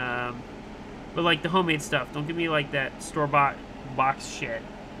 But like the homemade stuff. Don't give me like that store-bought box shit.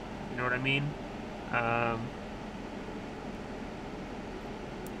 You know what I mean?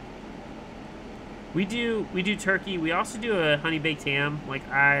 We do turkey. We also do a honey baked ham. Like,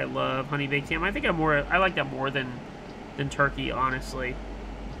 I love honey baked ham. I think I like that more than turkey, honestly.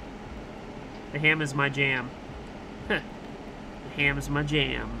 The ham is my jam. The ham is my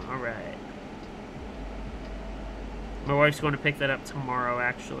jam. All right. My wife's going to pick that up tomorrow,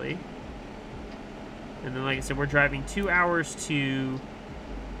 actually. And then, like I said, we're driving 2 hours to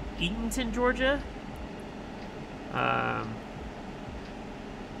Eatonton, Georgia.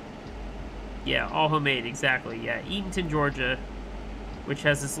 Yeah, all homemade, exactly. Yeah, Eatonton, Georgia, which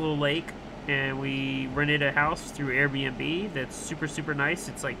has this little lake, and we rented a house through Airbnb that's super, super nice.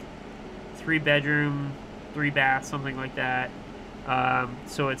 It's like 3-bedroom, 3-bath, something like that.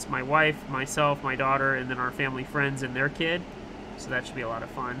 So it's my wife, myself, my daughter, and then our family friends and their kid. So that should be a lot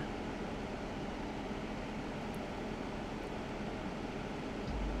of fun.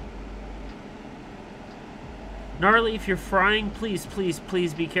 Gnarly, if you're frying, please, please,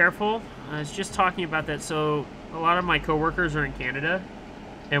 please be careful. I was just talking about that. So a lot of my coworkers are in Canada,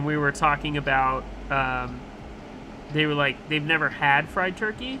 and we were talking about, they were like, they've never had fried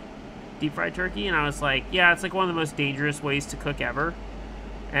turkey, deep fried turkey, and I was like, yeah, it's like one of the most dangerous ways to cook ever.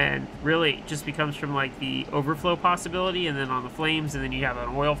 And really, it just becomes from like the overflow possibility, and then on the flames, and then you have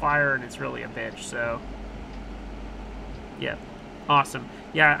an oil fire, and it's really a bitch. So, yeah, awesome.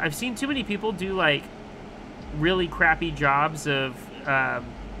 Yeah, I've seen too many people do like really crappy jobs of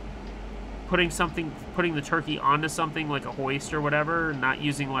putting the turkey onto something like a hoist or whatever, not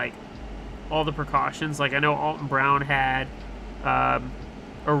using like all the precautions. Like I know Alton Brown had a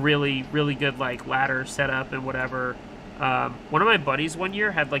really, really good like ladder setup and whatever. One of my buddies one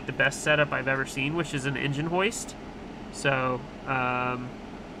year had like the best setup I've ever seen, which is an engine hoist. So I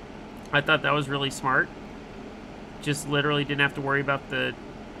thought that was really smart. Just literally didn't have to worry about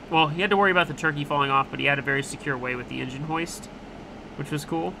well, he had to worry about the turkey falling off, but he had a very secure way with the engine hoist, which was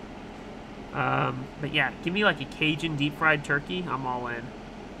cool. But yeah, give me like a Cajun deep fried turkey. I'm all in.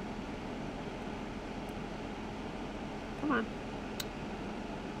 Come on.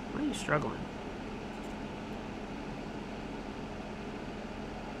 Why are you struggling?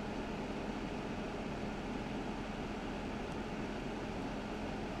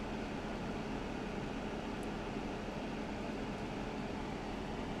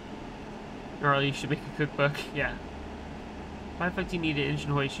 Or you should make a cookbook. Yeah. Why the fuck do you need an engine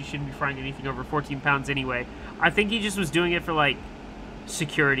hoist? You shouldn't be frying anything over 14 pounds anyway. I think he just was doing it for, like,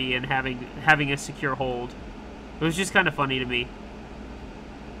 security and having a secure hold. It was just kind of funny to me.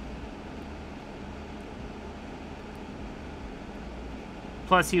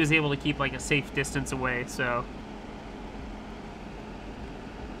 Plus, he was able to keep, like, a safe distance away, so...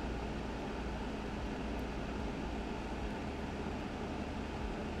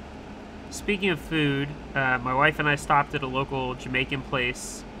 Speaking of food, my wife and I stopped at a local Jamaican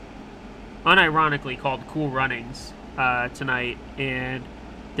place, unironically called Cool Runnings, tonight, and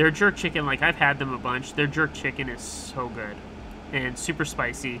their jerk chicken, like, I've had them a bunch, their jerk chicken is so good, and super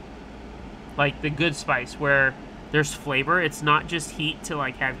spicy, like, the good spice, where there's flavor. It's not just heat to,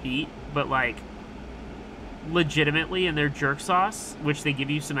 like, have heat, but, like, legitimately in their jerk sauce, which they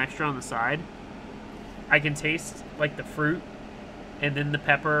give you some extra on the side, I can taste, like, the fruit, and then the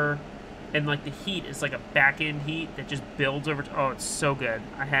pepper. And, like, the heat is, like, a back-end heat that just builds over... Oh, it's so good.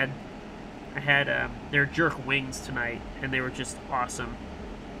 I had their jerk wings tonight, and they were just awesome.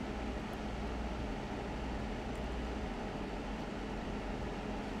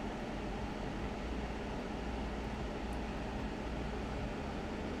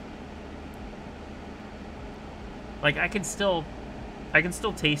 Like, I can still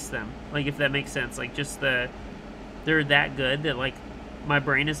taste them. Like, if that makes sense. Like, just they're that good that, like, my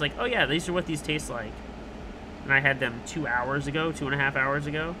brain is like, oh yeah, these are what these taste like. And I had them 2 hours ago, 2.5 hours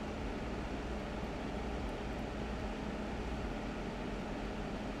ago.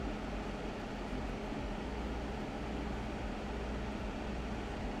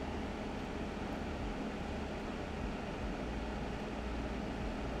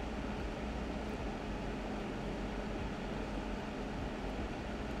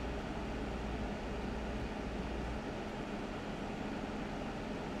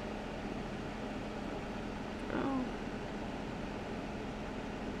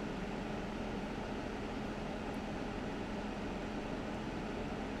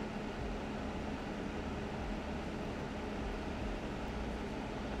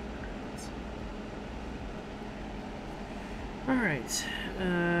 Alright,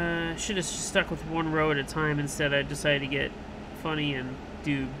 should have stuck with one row at a time. Instead, I decided to get funny and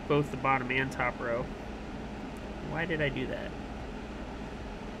do both the bottom and top row. Why did I do that?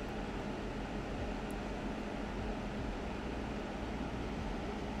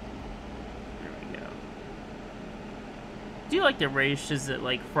 There we go. Do you like the races that,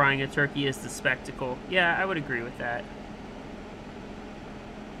 like, frying a turkey is the spectacle? Yeah, I would agree with that.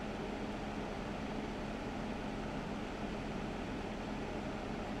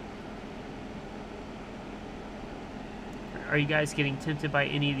 Are you guys getting tempted by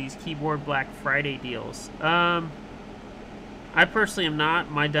any of these keyboard Black Friday deals? I personally am not.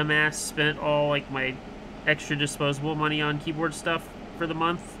 My dumbass spent all, like, my extra disposable money on keyboard stuff for the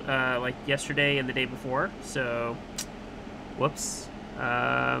month, like yesterday and the day before. So, whoops.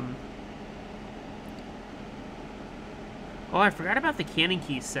 Oh, I forgot about the Canon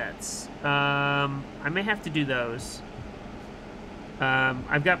key sets. I may have to do those.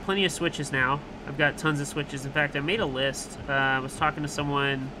 I've got plenty of switches now. I've got tons of switches. In fact, I made a list. I was talking to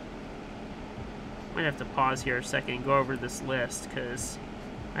someone. Might have to pause here a second and go over this list because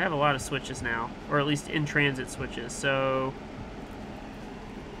I have a lot of switches now, or at least in-transit switches. So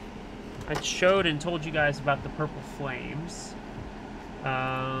I showed and told you guys about the Purple Flames.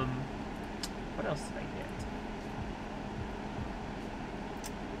 What else did I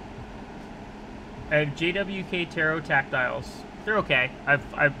get? I have JWK Tarot Tactiles. They're okay.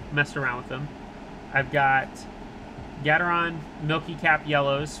 I've messed around with them. I've got Gateron Milky Cap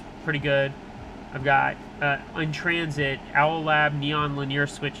Yellows, pretty good. I've got in transit Owl Lab Neon Linear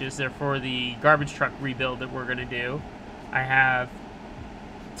switches. They're for the garbage truck rebuild that we're gonna do. I have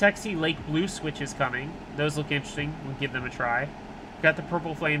Texie Lake Blue switches coming. Those look interesting. We'll give them a try. Got the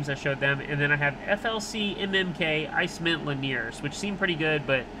Purple Flames, I showed them, and then I have FLC MMK Ice Mint Linears, which seem pretty good,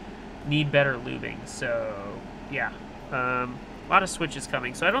 but need better lubing. So yeah. A lot of switches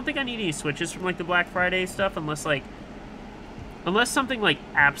coming. So I don't think I need any switches from, like, the Black Friday stuff unless something, like,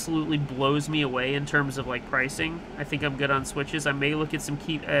 absolutely blows me away in terms of, like, pricing. I think I'm good on switches. I may look at some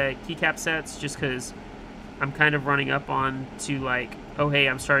keycap sets just because I'm kind of running up on to, like, oh, hey,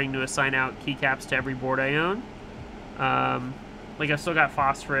 I'm starting to assign out keycaps to every board I own. Like, I've still got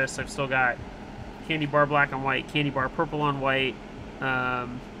Phosphorus. I've still got Candy Bar Black on White, Candy Bar Purple on White.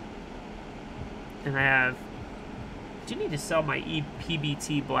 And I have... I do need to sell my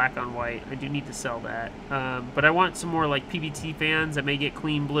PBT Black on White. I do need to sell that. But I want some more, like, PBT fans. I may get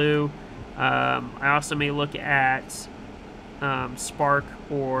Clean Blue. I also may look at Spark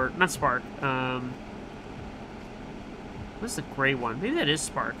or... Not Spark. What's the gray one? Maybe that is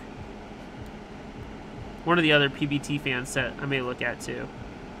Spark. One of the other PBT fans that I may look at, too.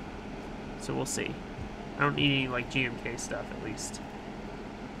 So we'll see. I don't need any, like, GMK stuff, at least.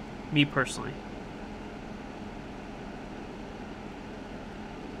 Me, personally.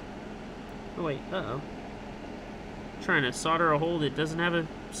 Oh, wait, uh-oh. Trying to solder a hole that doesn't have a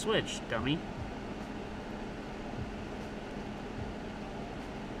switch, dummy.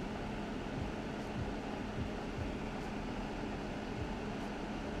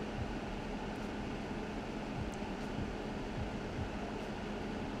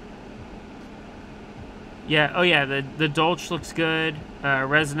 Yeah, oh yeah, the Dolch looks good.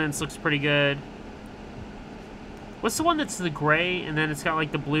 Resonance looks pretty good. What's the one that's the gray, and then it's got,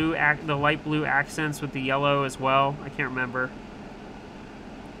 like, the blue, the light blue accents with the yellow as well? I can't remember.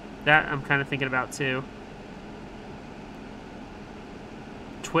 That I'm kind of thinking about, too.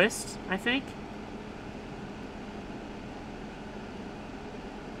 Twist, I think?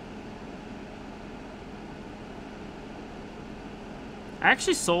 I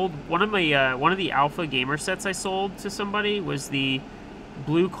actually sold one of my one of the Alpha gamer sets I sold to somebody was the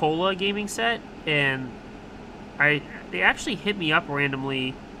Blue Cola gaming set, and they actually hit me up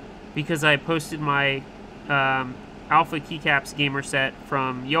randomly because I posted my Alpha Keycaps gamer set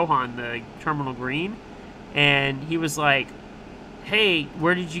from Johan, the Terminal Green, and he was like, hey,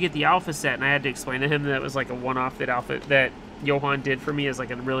 where did you get the Alpha set? And I had to explain to him that it was like a one-off that Johan did for me as like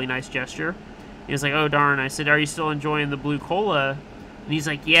a really nice gesture. He was like, oh darn. I said, are you still enjoying the blue cola? And he's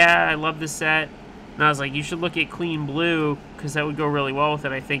like, yeah, I love this set. And I was like, you should look at clean blue, because that would go really well with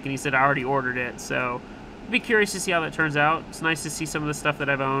it, I think. And he said, I already ordered it. So I'd be curious to see how that turns out. It's nice to see some of the stuff that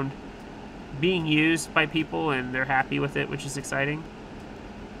I've owned being used by people, and they're happy with it, which is exciting.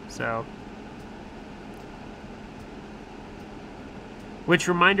 So, which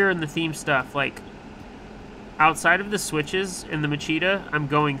reminder in the theme stuff, like, outside of the switches and the Machida, I'm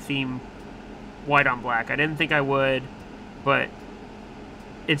going theme white on black. I didn't think I would, but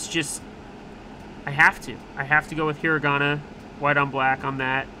it's just, I have to. I have to go with Hiragana, white on black on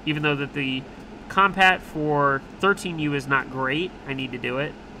that. Even though that the compat for 13U is not great, I need to do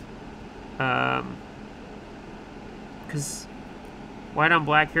it. Because white on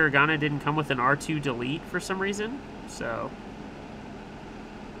black Hiragana didn't come with an R2 delete for some reason, so...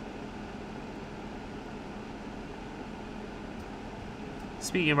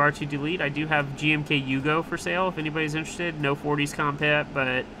 Speaking of R2 delete, I do have GMK Yugo for sale if anybody's interested. No 40s compat,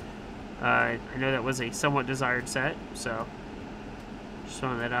 but I know that was a somewhat desired set, so just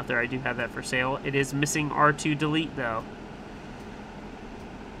throwing that out there. I do have that for sale. It is missing R2 delete, though.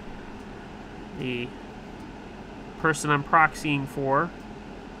 The person I'm proxying for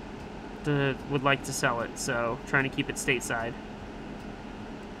would like to sell it, so trying to keep it stateside.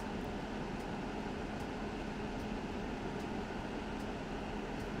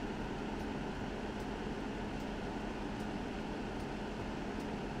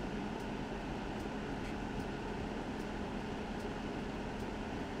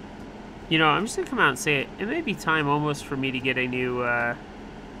 You know, I'm just gonna come out and say it. It may be time almost for me to get a new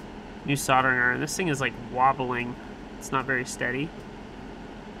soldering iron. This thing is like wobbling. It's not very steady.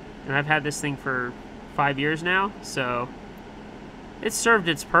 And I've had this thing for 5 years now, so it's served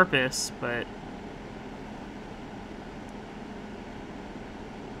its purpose, but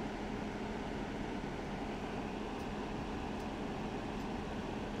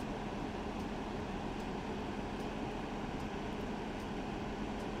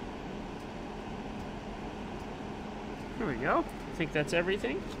there we go. I think that's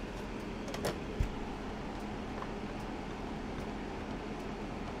everything.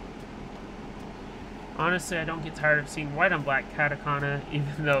 Honestly, I don't get tired of seeing white on black katakana,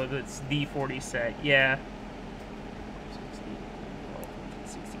 even though it's the 40 set. Yeah. 16,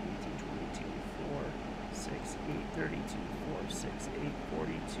 18, 22, 4, 6, 8, 32, 4, 6, 8,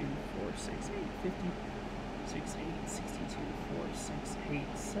 42, 4, 6, 8, 50, 6, 8, 62, 4, 6, 8,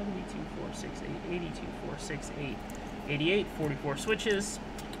 72, 4, 6, 8, 82, 4, 6, 8, 88, 44 switches.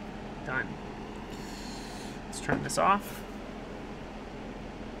 Done. Let's turn this off.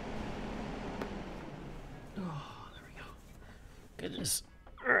 Goodness.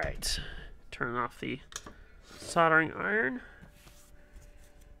 Alright. Turn off the soldering iron.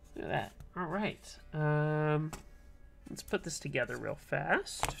 Look at that. Alright. Let's put this together real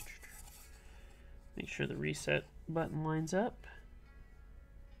fast. Make sure the reset button lines up.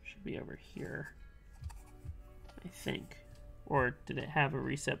 Should be over here, I think. Or did it have a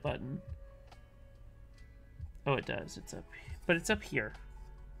reset button? Oh, it does. It's up. But it's up here.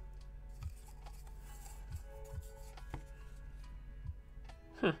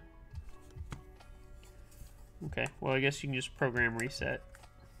 Huh. Okay, well, I guess you can just program reset.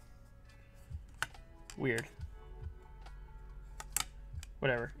 Weird.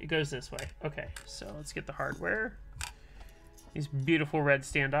 Whatever, it goes this way. Okay, so let's get the hardware. These beautiful red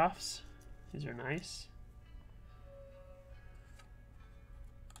standoffs. These are nice.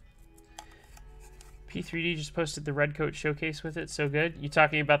 P3D just posted the red coat showcase with it. So good. You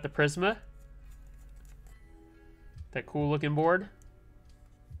talking about the Prisma? That cool looking board?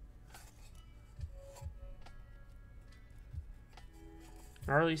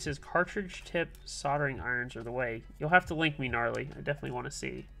 Gnarly says cartridge tip soldering irons are the way. You'll have to link me, Gnarly. I definitely want to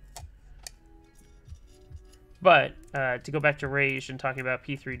see. But to go back to Rage and talking about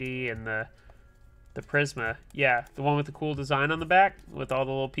P3D and the Prisma, yeah, the one with the cool design on the back with all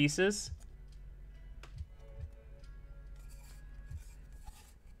the little pieces.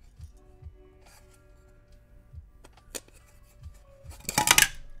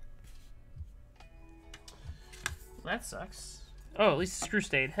 Well, that sucks. Oh, at least the screw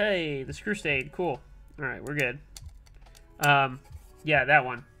stayed. Hey, the screw stayed. Cool. Alright, we're good. Yeah, that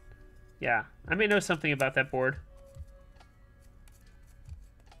one. Yeah, I may know something about that board.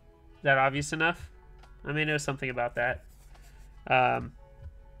 Is that obvious enough? I may know something about that.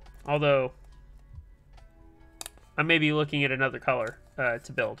 Although, I may be looking at another color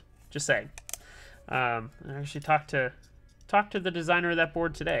to build. Just saying. I actually talked to the designer of that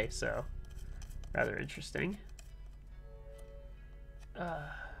board today, so rather interesting.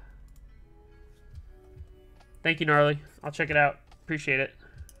 Thank you, Gnarly. I'll check it out. Appreciate it.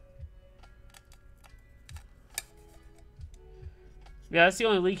 Yeah, that's the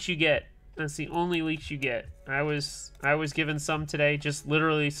only leaks you get. That's the only leaks you get. I was given some today, just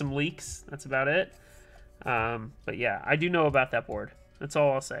literally some leaks. That's about it. But yeah, I do know about that board. That's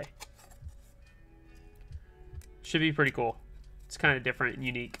all I'll say. Should be pretty cool. It's kind of different and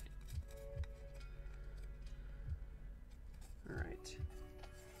unique. All right.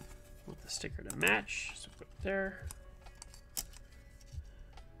 Want the sticker to match, so put it there.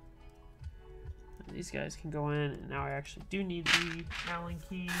 And these guys can go in, and now I actually do need the Allen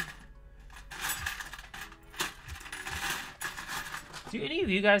key. Do any of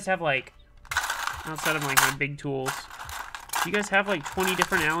you guys have, like, outside of like my big tools, do you guys have like 20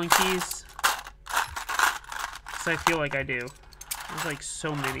 different Allen keys? Because I feel like I do. There's like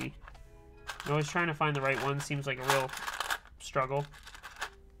so many. Always trying to find the right one seems like a real struggle.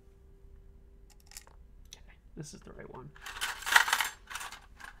 Okay, this is the right one.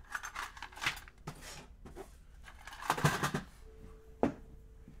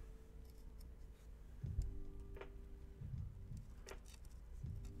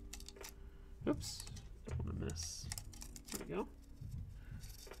 Oops, don't want to miss. There we go.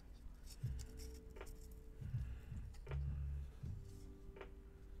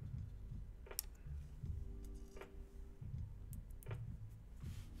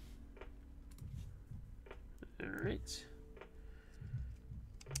 All right.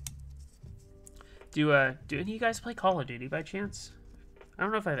 Do any of you guys play Call of Duty by chance? I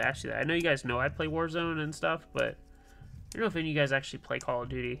don't know if I've asked you that. I know you guys know I play Warzone and stuff, but I don't know if any of you guys actually play Call of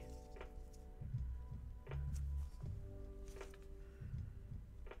Duty.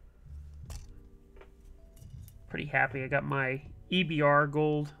 Pretty happy. I got my EBR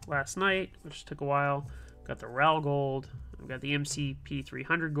gold last night, which took a while. Got the RAL gold. I've got the MCP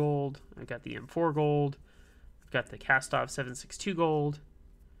 300 gold. I got the M4 gold. I've got the Kastov 762 gold.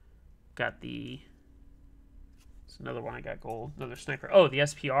 Got the... It's another one I got gold. Another sniper. Oh, the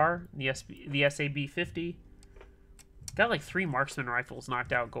SPR. The SAB 50. Got like 3 marksman rifles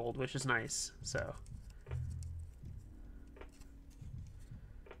knocked out gold, which is nice. So...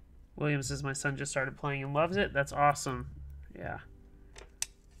 William says my son just started playing and loves it. That's awesome. Yeah.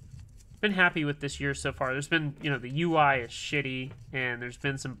 Been happy with this year so far. There's been, you know, the UI is shitty and there's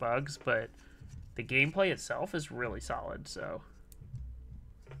been some bugs, but the gameplay itself is really solid, so.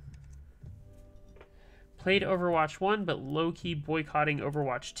 Played Overwatch 1, but low-key boycotting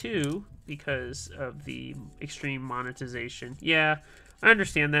Overwatch 2 because of the extreme monetization. Yeah, I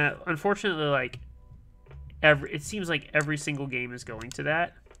understand that. Unfortunately, like, it seems like every single game is going to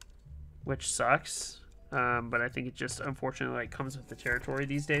that, which sucks, but I think it just unfortunately like comes with the territory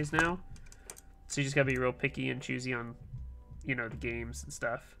these days now. So you just gotta be real picky and choosy on, you know, the games and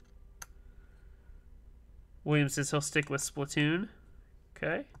stuff. William says he'll stick with Splatoon.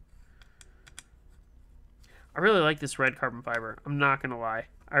 Okay. I really like this red carbon fiber. I'm not gonna lie.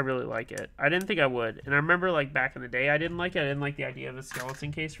 I really like it. I didn't think I would. And I remember like back in the day I didn't like it. I didn't like the idea of a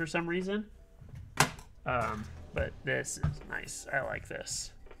skeleton case for some reason. But this is nice. I like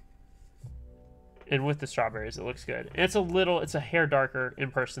this. And with the strawberries, it looks good. And it's a hair darker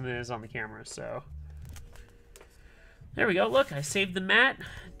in person than it is on the camera, so. There we go. Look, I saved the mat.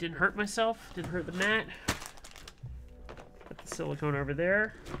 Didn't hurt myself. Didn't hurt the mat. Put the silicone over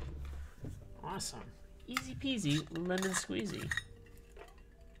there. Awesome. Easy peasy, lemon squeezy.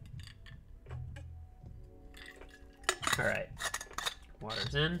 All right.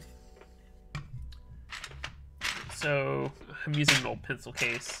 Water's in. So I'm using an old pencil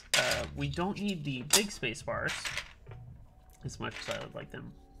case. We don't need the big space bars as much as I would like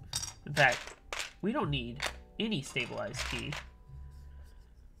them. In fact, we don't need any stabilized key.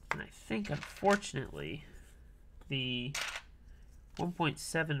 And I think, unfortunately, the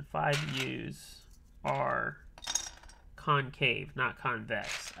 1.75 U's are concave, not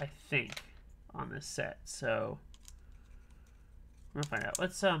convex, I think, on this set. So we're gonna find out.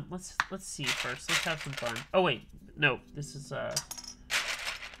 Let's see first. Let's have some fun. Oh wait, no, this is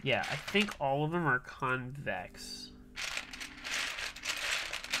yeah, I think all of them are convex.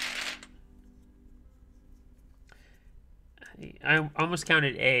 I almost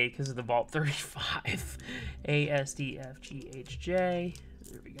counted A because of the Vault 35. A, S, D, F, G, H, J.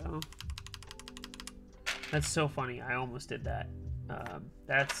 There we go. That's so funny. I almost did that.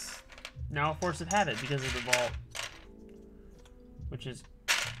 That's now a force of habit because of the Vault, which is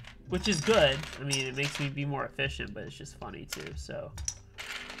which is good. I mean, it makes me be more efficient, but it's just funny too. So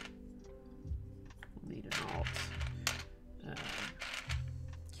we'll need an alt.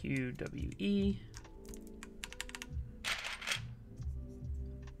 QWE.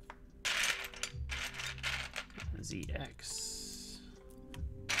 ZX.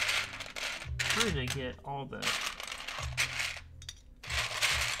 Trying to get all the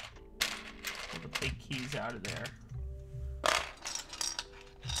big keys out of there.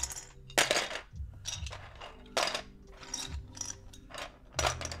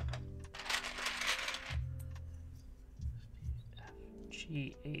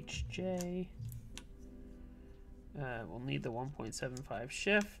 GHJ. We'll need the 1.75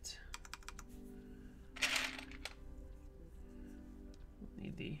 shift. We'll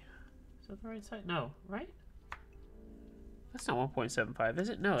need the. Is that the right side? No, right? That's not 1.75, is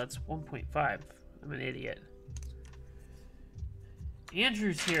it? No, that's 1.5. I'm an idiot.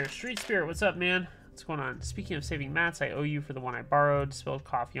 Andrew's here. Street Spirit, what's up, man? What's going on? Speaking of saving mats, I owe you for the one I borrowed. Spilled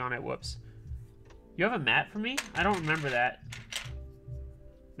coffee on it. Whoops. You have a mat for me? I don't remember that.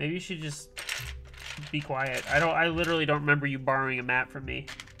 Maybe you should just be quiet. I literally don't remember you borrowing a mat from me.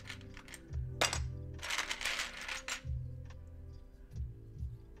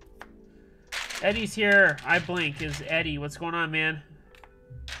 Eddie's here. I blink is Eddie. What's going on, man?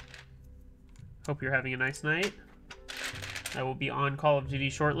 Hope you're having a nice night. I will be on Call of Duty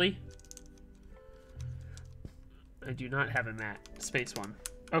shortly. I do not have a mat. Space one.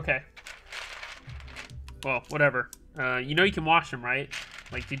 Okay. Well, whatever. You know you can wash them, right?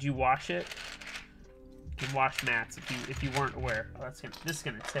 Like, did you wash it? You can wash mats if you weren't aware. Oh, this is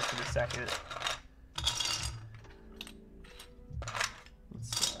gonna tip in a second.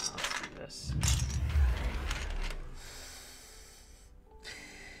 Let's do this.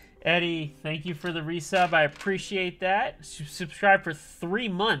 Eddie, thank you for the resub. I appreciate that. Subscribe for 3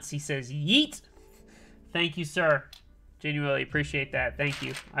 months. He says, yeet. Thank you, sir. Genuinely appreciate that. Thank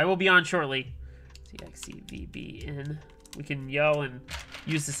you. I will be on shortly. CXCVBN. We can yell and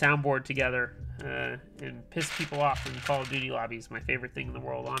use the soundboard together and piss people off in Call of Duty lobbies. My favorite thing in the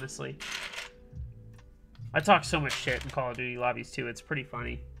world, honestly. I talk so much shit in Call of Duty lobbies, too. It's pretty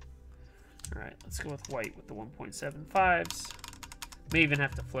funny. All right, let's go with white with the 1.75s. May even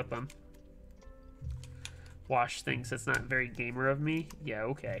have to flip them. Wash things. That's not very gamer of me. Yeah,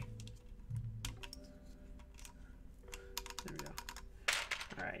 okay. There we go.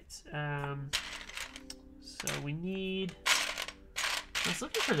 All right. So we need. I was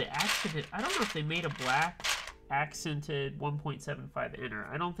looking for the accented. I don't know if they made a black accented 1.75 inner.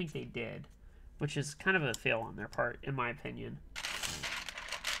 I don't think they did, which is kind of a fail on their part, in my opinion.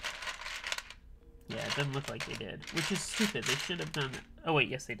 Yeah, it doesn't look like they did, which is stupid. They should have done it. Oh, wait,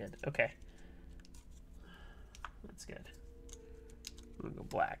 yes, they did. Okay. That's good. I'm going to go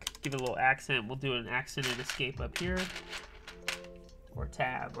black. Give it a little accent. We'll do an accented escape up here. Or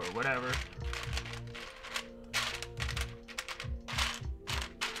tab, or whatever.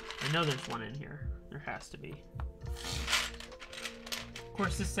 I know there's one in here. There has to be. Of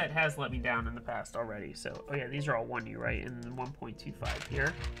course, this set has let me down in the past already, so... Oh, yeah, these are all 1U, right? And 1.25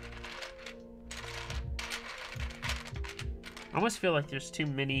 here. I almost feel like there's too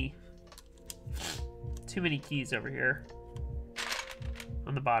many keys over here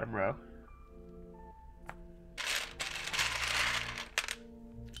on the bottom row.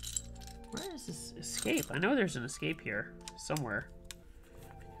 Where is this escape? I know there's an escape here somewhere.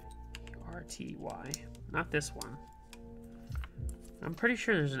 RTY, not this one. I'm pretty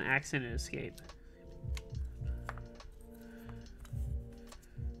sure there's an accented escape.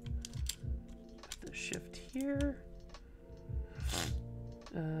 Put the shift here.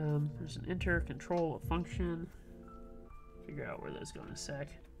 There's an enter, control, a function. Figure out where those go in a sec.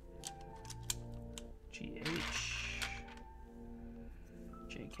 GH,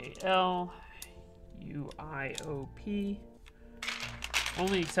 JKL, UIOP.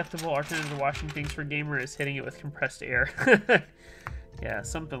 Only acceptable alternative to washing things for gamer is hitting it with compressed air. Yeah,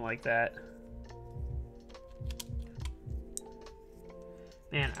 something like that.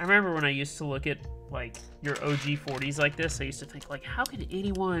 Man, I remember when I used to look at like your OG 40s like this, I used to think like, how could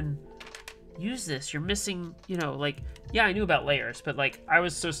anyone use this? You're missing, you know, like, yeah, I knew about layers, but like I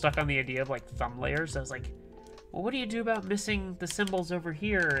was so stuck on the idea of like thumb layers. I was like, well, what do you do about missing the symbols over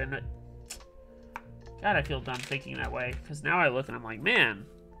here? And God, I feel dumb thinking that way, because now I look and I'm like, man,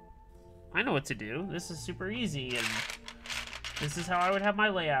 I know what to do. This is super easy, and this is how I would have my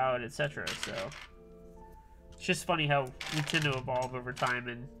layout, etc. So it's just funny how we tend to evolve over time,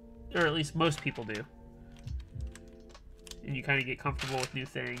 and or at least most people do. And you kind of get comfortable with new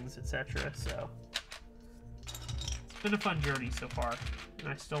things, etc. So let's been a fun journey so far, and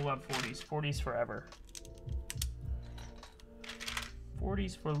I still love 40s. 40s forever.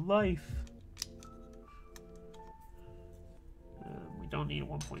 40s for life. We don't need a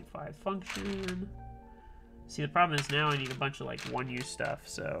 1.5 function. See, the problem is now I need a bunch of like one-use stuff,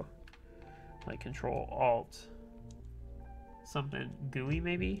 so like Control Alt something GUI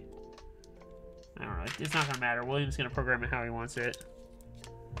maybe. I don't know. It's not gonna matter. William's gonna program it how he wants it.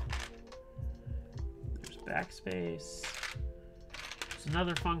 There's backspace. There's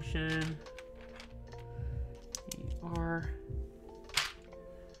another function. ER.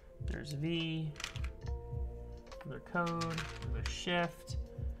 There's V. Another code. Another shift.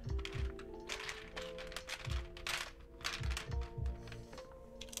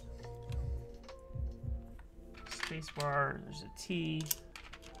 Spacebar. There's a T.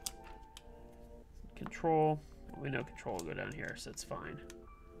 Control. We know control will go down here, so it's fine.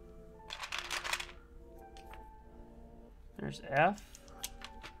 There's F.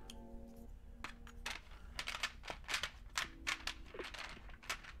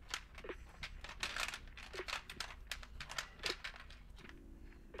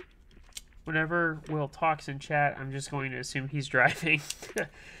 Whenever Will talks in chat, I'm just going to assume he's driving.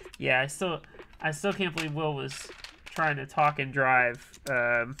 Yeah, I still can't believe Will was trying to talk and drive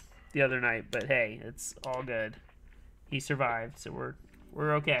the other night, but hey, it's all good. He survived, so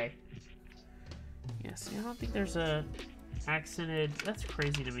we're okay. Yeah, see, I don't think there's a accented. That's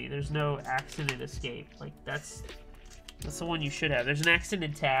crazy to me. There's no accented escape. Like that's the one you should have. There's an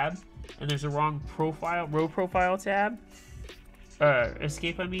accented tab, and there's a wrong profile, row profile tab.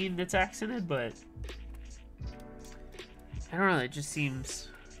 Escape, I mean, that's accented, but I don't know. It just seems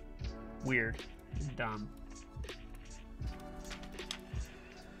weird and dumb.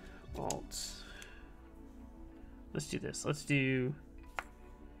 Alt. Let's do this. Let's do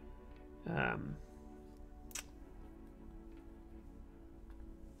where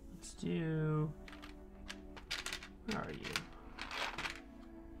are you?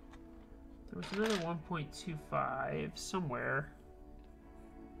 There was another 1.25 somewhere.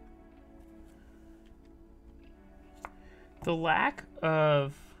 The lack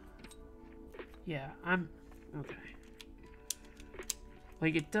of, yeah, I'm okay.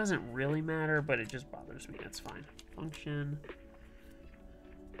 Like, it doesn't really matter, but it just bothers me. That's fine. Function.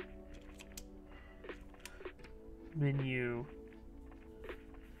 Menu.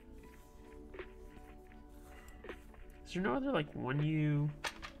 Is there no other, like, one-U?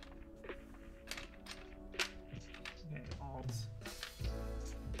 Okay, Alt.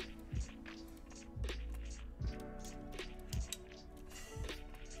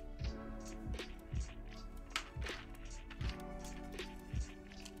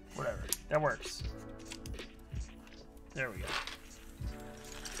 Whatever. That works. There we go.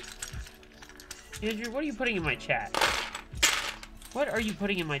 Andrew, what are you putting in my chat? What are you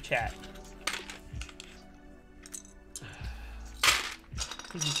putting in my chat?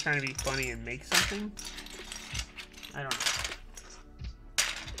 I think he's trying to be funny and make something? I don't know.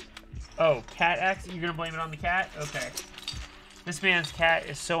 Oh, cat X? You're gonna blame it on the cat? Okay. This man's cat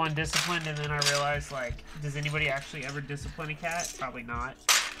is so undisciplined, and then I realized, like, does anybody actually ever discipline a cat? Probably not.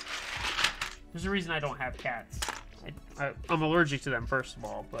 There's a reason I don't have cats. I'm allergic to them, first of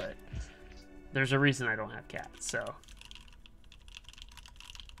all, but there's a reason I don't have cats, so.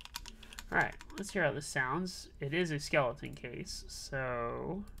 Alright, let's hear how this sounds. It is a skeleton case,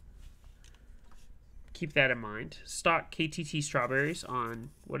 so keep that in mind. Stock KTT strawberries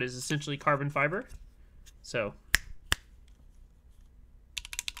on what is essentially carbon fiber. So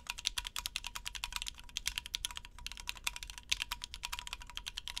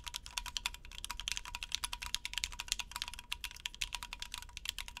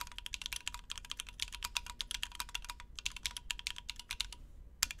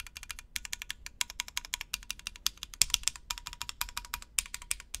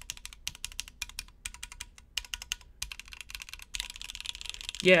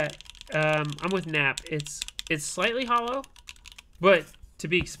yeah, I'm with Nap. It's slightly hollow, but to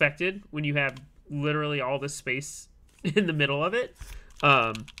be expected when you have literally all this space in the middle of it.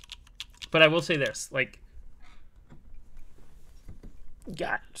 But I will say this, like,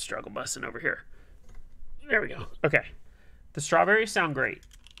 God, struggle busting over here. There we go. Okay, the strawberries sound great,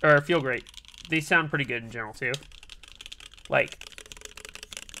 or feel great. They sound pretty good in general too. Like,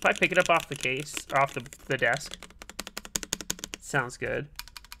 if I pick it up off the case, or off the desk, it sounds good.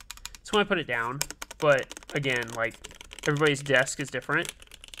 It's when I put it down, but again, like, everybody's desk is different,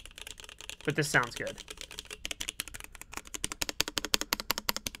 but this sounds good.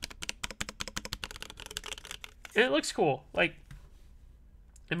 And it looks cool. Like,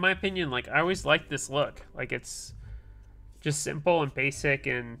 in my opinion, like, I always liked this look. Like, it's Just simple and basic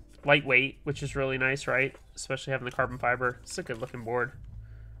and lightweight, which is really nice, right? Especially having the carbon fiber. It's a good looking board.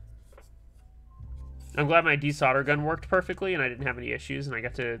 I'm glad my desolder gun worked perfectly and I didn't have any issues, and I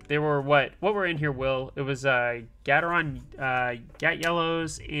got to, they were what were in here, Will? It was Gateron Gat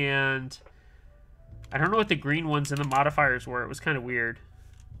Yellows, and I don't know what the green ones and the modifiers were. It was kind of weird.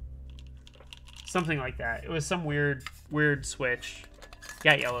 Something like that. It was some weird switch.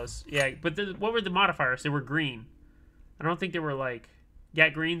 Gat Yellows. Yeah, but what were the modifiers? They were green. I don't think they were like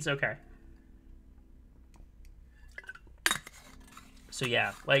Gat Greens. Okay. So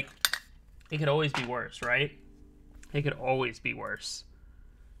yeah, like, it could always be worse, right? It could always be worse.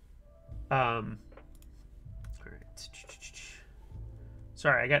 All right.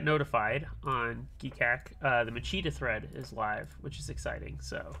 Sorry, I got notified on Geekhack. The Machida thread is live, which is exciting.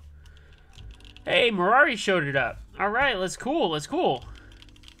 So, hey, Mirari showed it up. All right, let's cool. Let's go.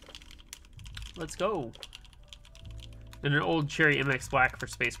 And an old Cherry MX Black for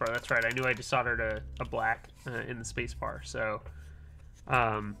spacebar. That's right. I knew I just soldered a black in the spacebar. So,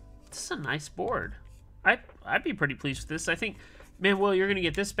 this is a nice board. I'd be pretty pleased with this. I think, man, Will, you're gonna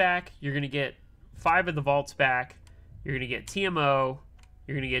get this back. You're gonna get 5 of the vaults back. You're gonna get TMO.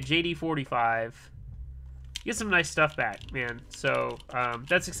 You're gonna get JD45. Get some nice stuff back, man. So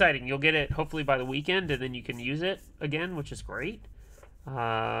that's exciting. You'll get it hopefully by the weekend, and then you can use it again, which is great.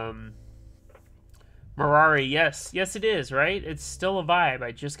 Mirari, yes, it is, right? It's still a vibe.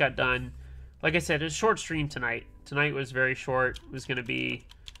 I just got done. Like I said, it's a short stream tonight. Tonight was very short. It was gonna be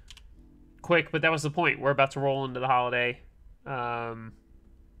quick, but that was the point. We're about to roll into the holiday,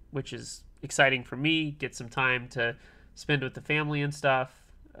 which is exciting for me. Get some time to spend with the family and stuff,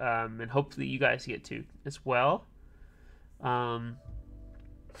 and hopefully you guys get to as well.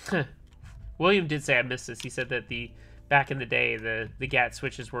 William did say I missed this. He said that back in the day, the GAT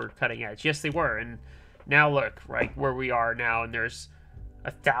switches were cutting edge. Yes, they were, and now look, right where we are now, and there's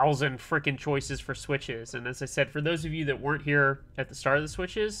 1,000 freaking choices for switches. And as I said, for those of you that weren't here at the start of the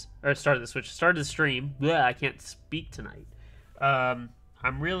stream, I can't speak tonight. I'm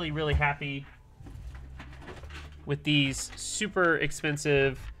really happy with these super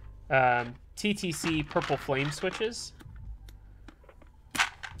expensive TTC Purple Flame switches.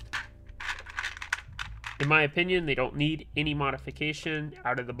 In my opinion, they don't need any modification.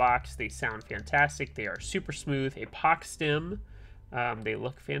 Out of the box, they sound fantastic. They are super smooth. Epoch stem. They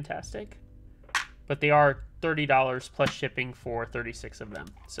look fantastic, but they are $30 plus shipping for 36 of them,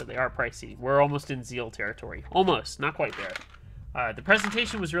 so they are pricey. We're almost in Zeal territory. Almost, not quite there. The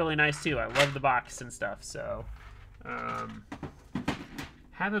presentation was really nice too. I love the box and stuff. So,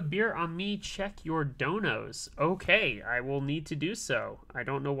 have a beer on me. Check your donos. Okay, I will need to do so. I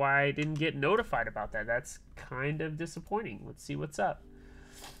don't know why I didn't get notified about that. That's kind of disappointing. Let's see what's up.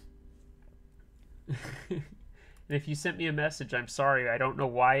 And if you sent me a message, I'm sorry. I don't know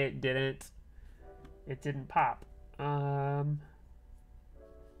why it didn't pop.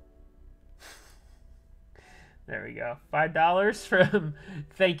 There we go. $5 from,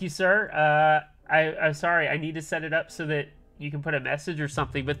 thank you, sir. I'm sorry. I need to set it up so that you can put a message or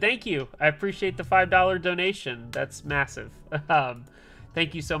something, but thank you. I appreciate the $5 donation. That's massive.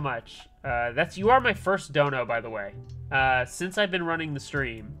 Thank you so much. You are my first dono, by the way. Since I've been running the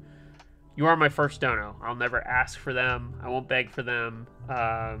stream, you are my first dono. I'll never ask for them. I won't beg for them.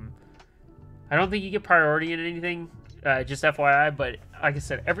 I don't think you get priority in anything, just FYI, but like I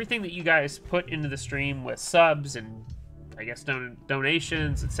said, everything that you guys put into the stream with subs and I guess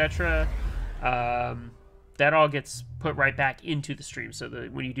donations, etc., that all gets put right back into the stream. So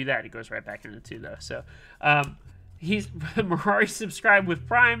when you do that, it goes right back into too, though. So Mirari subscribed with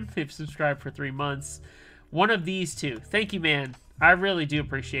Prime. They've subscribed for 3 months. One of these two. Thank you, man. I really do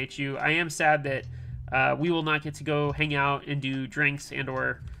appreciate you. I am sad that we will not get to go hang out and do drinks and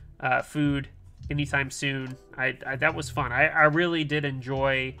or food anytime soon. That was fun. I really did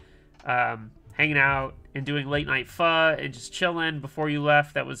enjoy hanging out and doing late night pho and just chilling before you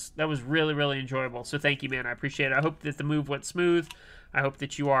left. That was really enjoyable. So thank you, man. I appreciate it. I hope that the move went smooth. I hope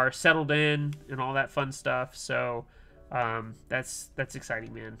that you are settled in and all that fun stuff. So that's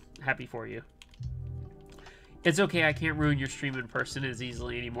exciting, man. Happy for you. It's okay, I can't ruin your stream in person as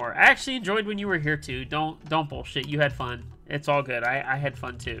easily anymore. I actually enjoyed when you were here too. Don't bullshit. You had fun. It's all good. I had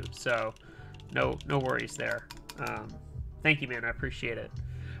fun too. So no worries there. Thank you, man. I appreciate it.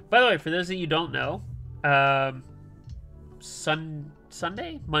 By the way, for those of you who don't know,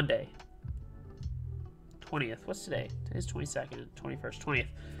 Monday, 20th. What's today? Today's 22nd, 21st, 20th.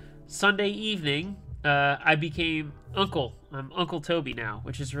 Sunday evening, I became uncle. I'm Uncle Toby now,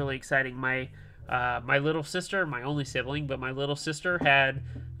 which is really exciting. My little sister, my only sibling, but my little sister had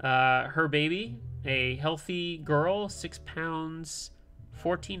her baby a healthy girl, 6 pounds,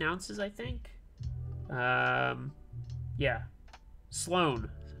 14 ounces, I think. Yeah, Sloan.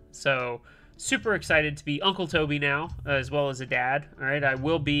 So super excited to be Uncle Toby now, as well as a dad. All right, I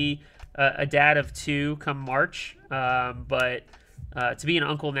will be a dad of 2 come March, but to be an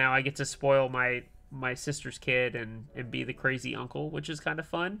uncle now, I get to spoil my sister's kid and be the crazy uncle, which is kind of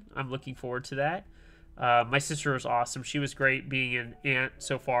fun. I'm looking forward to that. My sister was awesome. She was great being an aunt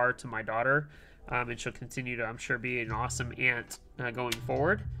so far to my daughter, and she'll continue to, I'm sure, be an awesome aunt going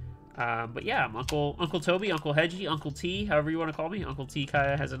forward. But yeah, I'm Uncle Toby, Uncle Hedgie, Uncle T, however you want to call me. Uncle T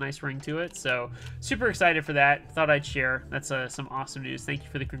kind of has a nice ring to it, so super excited for that. Thought I'd share. That's some awesome news. Thank you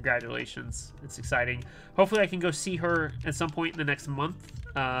for the congratulations. It's exciting. Hopefully I can go see her at some point in the next month.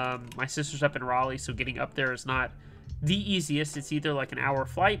 My sister's up in Raleigh, so getting up there is not the easiest. It's either like an hour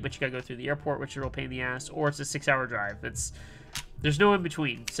flight, but you gotta go through the airport, which is a real pain in the ass, or it's a 6-hour drive. There's no in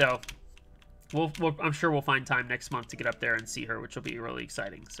between, so I'm sure we'll find time next month to get up there and see her, which will be really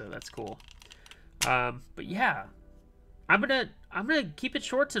exciting. So that's cool. But yeah, I'm gonna keep it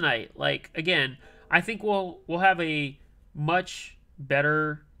short tonight. Like, again, I think we'll have a much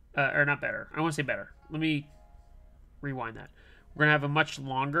better, or not better. I want to say better. Let me rewind that. We're gonna have a much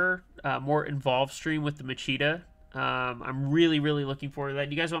longer, more involved stream with the Machida. I'm really looking forward to that.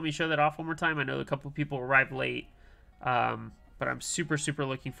 Do you guys want me to show that off one more time? I know a couple of people arrived late. But I'm super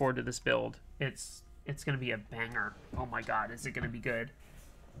looking forward to this build. It's going to be a banger. Oh my god, is it going to be good?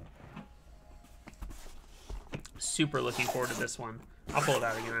 Super looking forward to this one. I'll pull it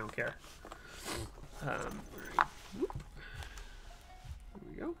out again, I don't care. There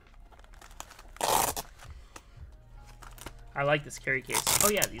we go. I like this carry case. Oh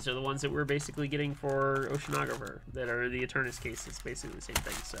yeah, these are the ones that we're basically getting for Oceanographer, that are the Eternus cases, basically the same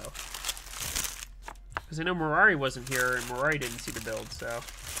thing, so... Because I know Mirari wasn't here, and Mirari didn't see the build, so...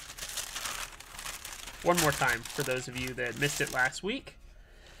 One more time, for those of you that missed it last week.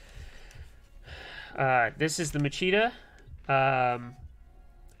 This is the Machida.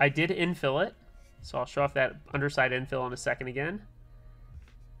 I did infill it, so I'll show off that underside infill in a second again.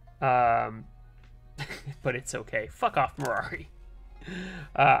 But it's okay. Fuck off, Mirari.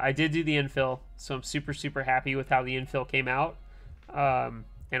 I did do the infill, so I'm super happy with how the infill came out.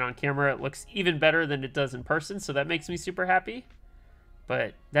 And on camera, it looks even better than it does in person, so that makes me super happy.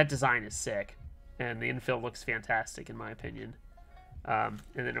 But that design is sick, and the infill looks fantastic, in my opinion. And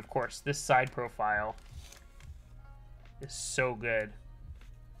then, of course, this side profile is so good.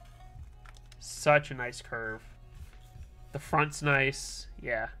 Such a nice curve. The front's nice,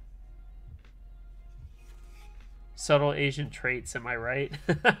 yeah. Subtle Asian traits, am I right?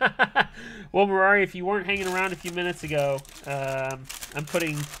 Well, Mirari, if you weren't hanging around a few minutes ago, I'm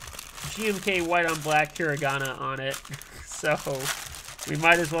putting GMK white on black hiragana on it. So we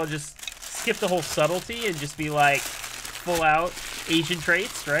might as well just skip the whole subtlety and just be like full out Asian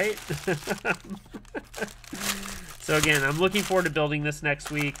traits, right? So again, I'm looking forward to building this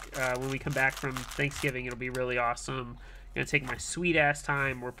next week. When we come back from Thanksgiving, it'll be really awesome. I'm going to take my sweet ass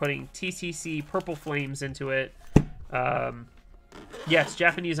time. We're putting TCC Purple Flames into it. Yes,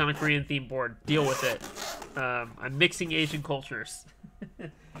 Japanese on a Korean themed board. Deal with it. I'm mixing Asian cultures.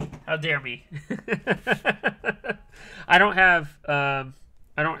 How dare me? I don't have,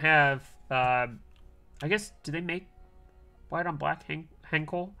 I guess, do they make white on black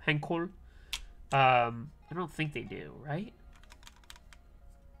Henkel? I don't think they do, right?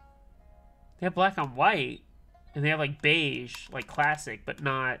 They have black on white, and they have like beige, like classic, but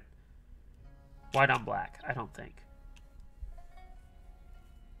not white on black, I don't think.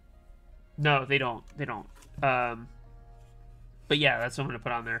 No, they don't. They don't. But yeah, that's what I'm going to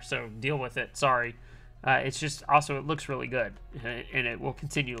put on there. So deal with it. Sorry. It's just also it looks really good, and it will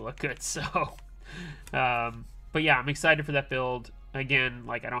continue to look good. So, but yeah, I'm excited for that build. Again,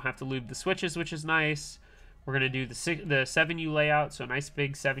 like I don't have to lube the switches, which is nice. We're going to do the 7U layout, so a nice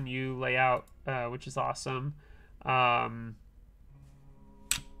big 7U layout, which is awesome. I'm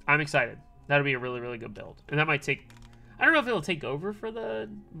excited. That'll be a really good build, and that might take. I don't know if it'll take over for the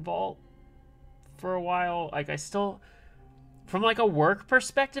vault for a while. Like I still, from like a work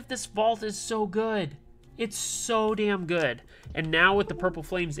perspective, this vault is so good. It's so damn good. And now with the purple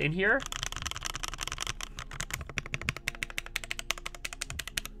flames in here,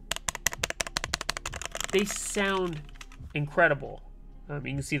 they sound incredible. You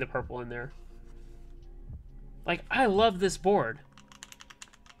can see the purple in there. Like, I love this board.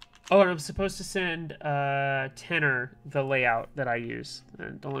 Oh, and I'm supposed to send Tenor the layout that I use.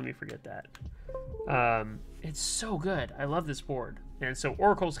 Don't let me forget that. It's so good. I love this board. And so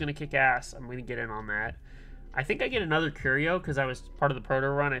Oracle's going to kick ass. I'm going to get in on that. I think I get another curio because I was part of the proto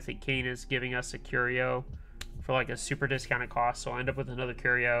run. I think Kane is giving us a curio for like a super discounted cost, so I'll end up with another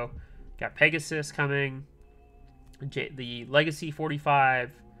curio. Got Pegasus coming, the Legacy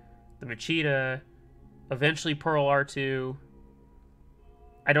 45, the Machida, eventually Pearl R2.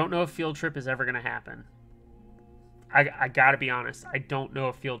 I don't know if Field Trip is ever going to happen. I gotta be honest. I don't know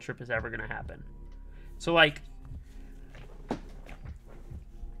if Field Trip is ever going to happen. So, like,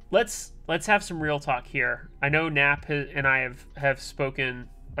 let's have some real talk here. I know Nap and I have spoken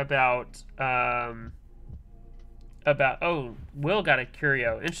about oh, Will got a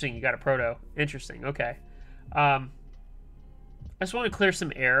curio. Interesting, you got a proto. Interesting. Okay. I just want to clear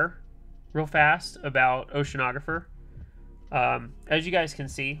some air real fast about Oceanographer. As you guys can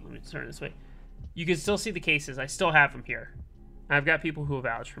see, let me turn it this way. You can still see the cases. I still have them here. I've got people who have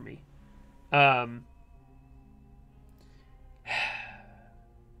vouched for me.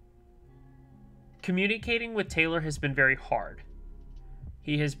 Communicating with Taylor has been very hard.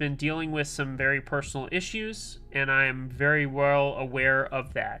 He has been dealing with some very personal issues, and I am very well aware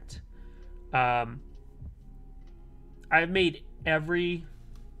of that. I've made every...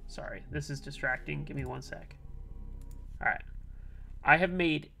 Sorry, this is distracting. Give me one sec. All right. I have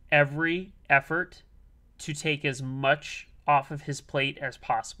made every effort to take as much off of his plate as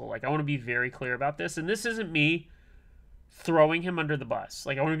possible. Like, I want to be very clear about this. And this isn't me throwing him under the bus.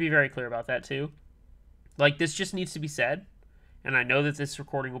 Like, I want to be very clear about that, too. Like, this just needs to be said. And I know that this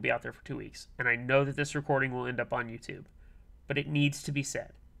recording will be out there for 2 weeks. And I know that this recording will end up on YouTube. But it needs to be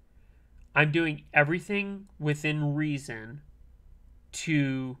said. I'm doing everything within reason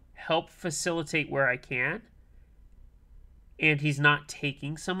to help facilitate where I can. And he's not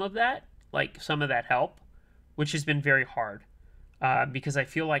taking some of that, like some of that help, which has been very hard. Because I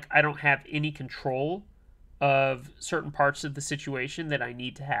feel like I don't have any control of certain parts of the situation that I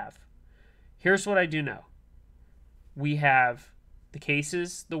need to have. Here's what I do know. We have the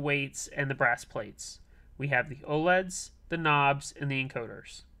cases, the weights, and the brass plates. We have the OLEDs, the knobs, and the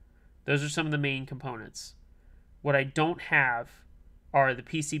encoders. Those are some of the main components. What I don't have are the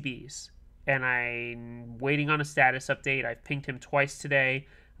PCBs. And I'm waiting on a status update. I've pinged him twice today.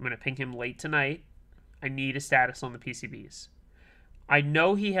 I'm going to ping him late tonight. I need a status on the PCBs. I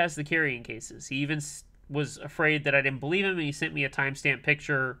know he has the carrying cases. He even was afraid that I didn't believe him, and he sent me a timestamp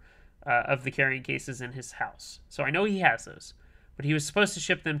picture of the carrying cases in his house. So I know he has those. But he was supposed to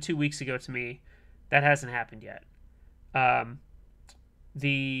ship them 2 weeks ago to me. That hasn't happened yet.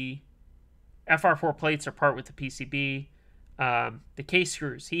 The FR4 plates are part with the PCB. The case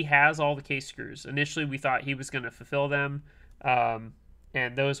screws. He has all the case screws. Initially, we thought he was going to fulfill them.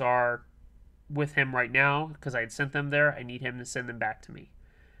 And those are with him right now because I had sent them there. I need him to send them back to me.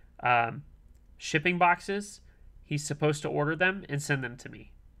 Shipping boxes. He's supposed to order them and send them to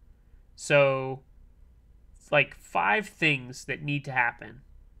me. So, it's like 5 things that need to happen.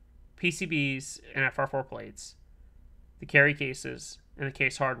 PCBs and FR4 plates. The carry cases and the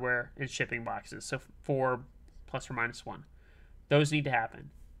case hardware and shipping boxes. So 4 plus or minus 1. Those need to happen.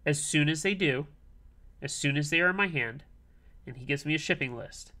 As soon as they do, as soon as they are in my hand, and he gives me a shipping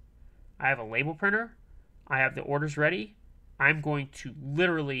list, I have a label printer, I have the orders ready, I'm going to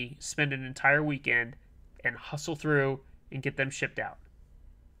literally spend an entire weekend and hustle through and get them shipped out.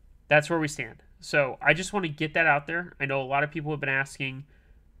 That's where we stand. So I just want to get that out there. I know a lot of people have been asking.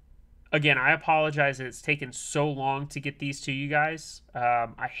 Again, I apologize that it's taken so long to get these to you guys.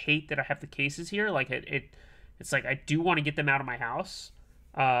 I hate that I have the cases here. Like it's like I do want to get them out of my house,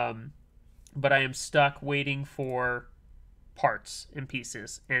 but I am stuck waiting for parts and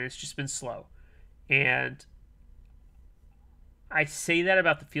pieces, and it's just been slow. And I say that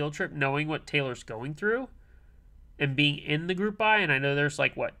about the field trip, knowing what Taylor's going through and being in the group buy, and I know there's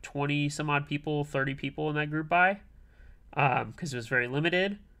like, what, 20 some odd people, 30 people in that group buy, because it was very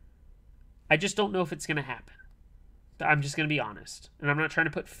limited. I just don't know if it's going to happen. I'm just going to be honest. And I'm not trying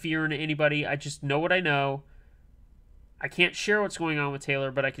to put fear into anybody. I just know what I know. I can't share what's going on with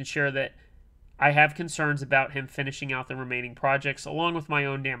Taylor, but I can share that I have concerns about him finishing out the remaining projects along with my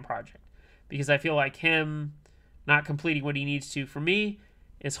own damn project. Because I feel like him not completing what he needs to for me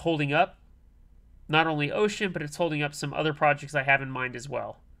is holding up not only Ocean, but it's holding up some other projects I have in mind as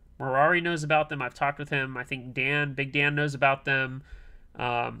well. Mirari knows about them. I've talked with him. I think Big Dan knows about them.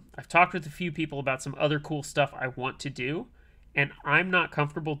 I've talked with a few people about some other cool stuff I want to do, and I'm not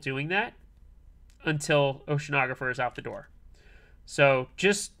comfortable doing that until Oceanographer is out the door. So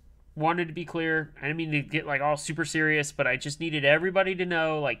just wanted to be clear. I didn't mean to get like all super serious, but I just needed everybody to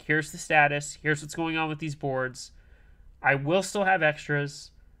know, like, here's the status. Here's what's going on with these boards. I will still have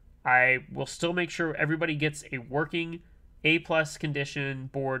extras. I will still make sure everybody gets a working A+ condition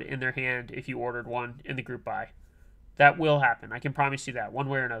board in their hand if you ordered one in the group buy. That will happen. I can promise you that, one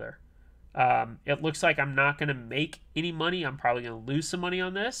way or another. It looks like I'm not going to make any money. I'm probably going to lose some money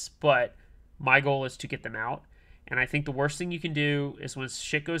on this, but my goal is to get them out. And I think the worst thing you can do is when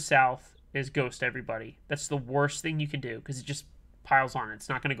shit goes south is ghost everybody. That's the worst thing you can do because it just piles on. It's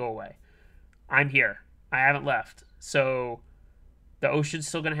not going to go away. I'm here. I haven't left. So the ocean's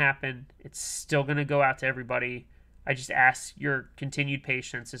still going to happen. It's still going to go out to everybody. I just ask your continued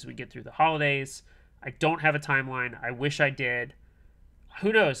patience as we get through the holidays. I don't have a timeline. I wish I did.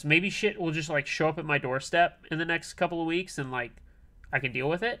 Who knows? Maybe shit will just like show up at my doorstep in the next couple of weeks and like I can deal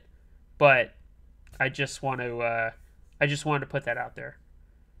with it. But I just want to I just wanted to put that out there.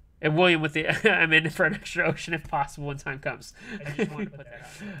 And William with the I'm in for an extra ocean if possible when time comes. I just wanted to put that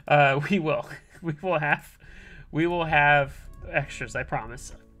out there. We will. We will have extras, I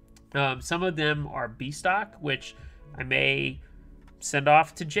promise. Some of them are B stock, which I may send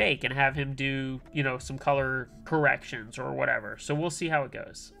off to Jake and have him do, you know, some color corrections or whatever. So we'll see how it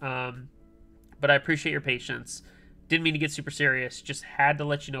goes. But I appreciate your patience. Didn't mean to get super serious. Just had to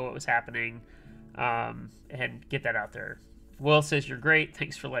let you know what was happening and get that out there. Will says you're great.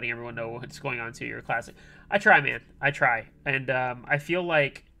 Thanks for letting everyone know what's going on too. You're a classic. I try, man. I try. And I feel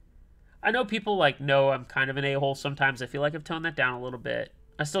like I know people like know I'm kind of an a-hole sometimes. I feel like I've toned that down a little bit.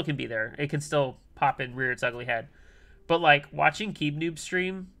 I still can be there. It can still pop and rear its ugly head. But like watching Keeb Noob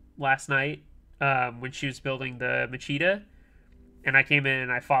stream last night when she was building the Machida, and I came in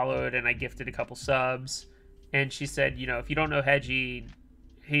and I followed and I gifted a couple subs, and she said, you know, if you don't know Hedgie,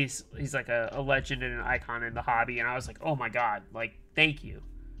 he's like a legend and an icon in the hobby. And I was like, oh my god, like thank you.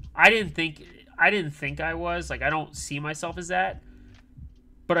 I didn't think I was like, I don't see myself as that,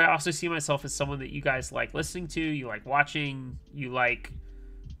 but I also see myself as someone that you guys like listening to, you like watching, you like,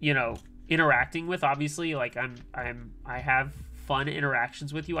 you know, interacting with. Obviously, like I have fun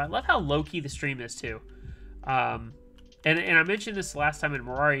interactions with you. I love how low-key the stream is too. And I mentioned this last time, and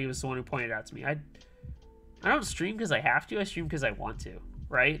Mirari was the one who pointed out to me. I don't stream because I have to. I stream because I want to,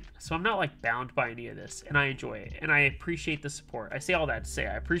 right? So I'm not like bound by any of this, and I enjoy it, and I appreciate the support. I say all that to say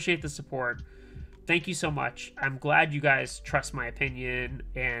I appreciate the support. Thank you so much. I'm glad you guys trust my opinion,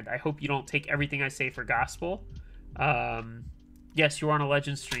 and I hope you don't take everything I say for gospel. Yes, you are on a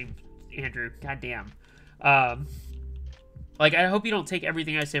Legend stream, Andrew. Goddamn. Like, I hope you don't take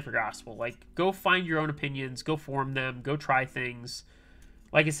everything I say for gospel. Like, go find your own opinions. Go form them. Go try things.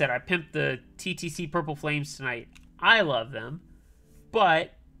 Like I said, I pimped the TTC Purple Flames tonight. I love them.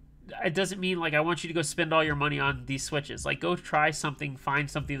 But it doesn't mean, like, I want you to go spend all your money on these switches. Like, go try something. Find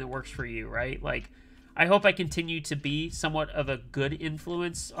something that works for you, right? Like, I hope I continue to be somewhat of a good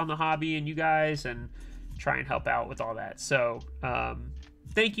influence on the hobby and you guys and try and help out with all that. So,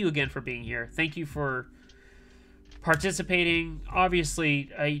 thank you again for being here. Thank you for participating. Obviously,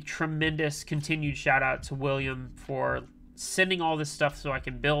 a tremendous continued shout out to William for sending all this stuff so I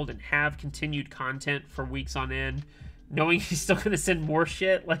can build and have continued content for weeks on end. Knowing he's still going to send more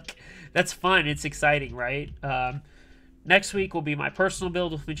shit, like, that's fun. It's exciting, right? Next week will be my personal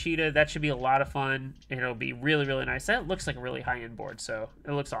build with Machida. That should be a lot of fun. It'll be really, really nice. That looks like a really high-end board, so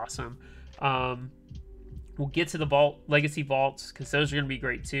it looks awesome. We'll get to the Legacy Vaults, because those are going to be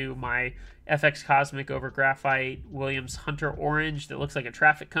great, too. My FX Cosmic over Graphite, Williams Hunter Orange that looks like a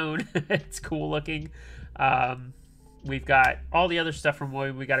traffic cone. It's cool looking. We've got all the other stuff from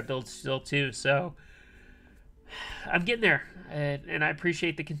William we got to build still, too, so I'm getting there, and I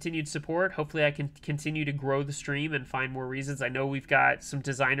appreciate the continued support. Hopefully I can continue to grow the stream and find more reasons. I know we've got some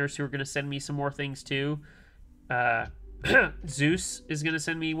designers who are going to send me some more things too. Zeus is going to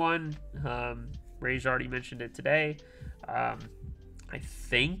send me one. Ray's already mentioned it today. I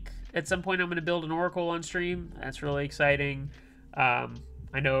think at some point I'm going to build an Oracle on stream. That's really exciting. I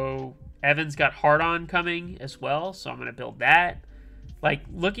know Evan's got Hard On coming as well, so I'm going to build that. Like,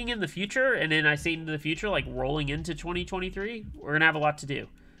 looking in the future, and then I say into the future, like, rolling into 2023, we're going to have a lot to do.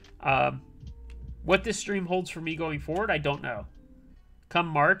 What this stream holds for me going forward, I don't know. Come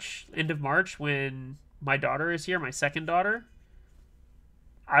March, end of March, when my daughter is here, my second daughter,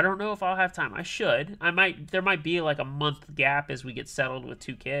 I don't know if I'll have time. I should. There might be, like, a month gap as we get settled with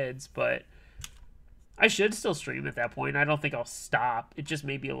 2 kids, but I should still stream at that point. I don't think I'll stop. It just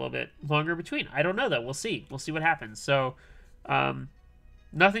may be a little bit longer between. I don't know, though. We'll see. We'll see what happens. So,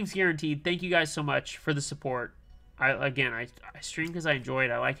 nothing's guaranteed. Thank you guys so much for the support. I stream because I enjoy it.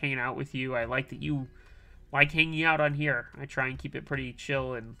 I like hanging out with you. I like that you like hanging out on here. I try and keep it pretty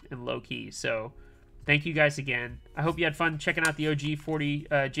chill and low-key. So thank you guys again. I hope you had fun checking out the OG 40,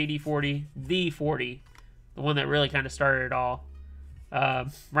 JD40, the 40, the one that really kind of started it all.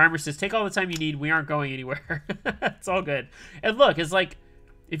 Reimer says, take all the time you need. We aren't going anywhere. It's all good. And look, it's like,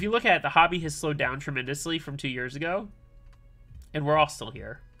 if you look at it, the hobby has slowed down tremendously from 2 years ago. And we're all still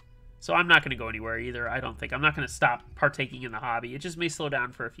here. So I'm not going to go anywhere either, I don't think. I'm not going to stop partaking in the hobby. It just may slow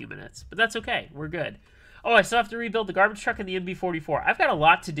down for a few minutes. But that's okay. We're good. Oh, I still have to rebuild the garbage truck and the MB44. I've got a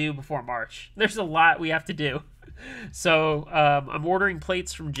lot to do before March. There's a lot we have to do. So I'm ordering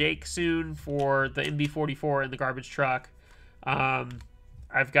plates from Jake soon for the MB44 and the garbage truck.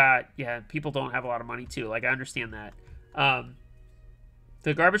 I've got, people don't have a lot of money too. Like, I understand that.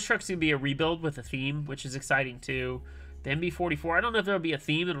 The garbage truck's going to be a rebuild with a theme, which is exciting too. The MB44, I don't know if there'll be a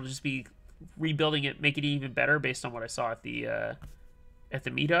theme. It'll just be rebuilding it, make it even better based on what I saw at the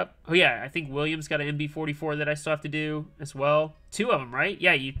meetup. Oh yeah, I think William's got an MB44 that I still have to do as well. 2 of them, right?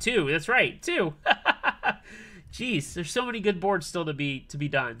 Yeah, two. That's right, 2. Jeez, there's so many good boards still to be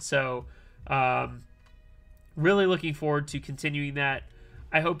done. So, really looking forward to continuing that.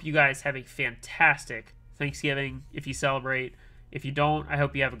 I hope you guys have a fantastic Thanksgiving if you celebrate. If you don't, I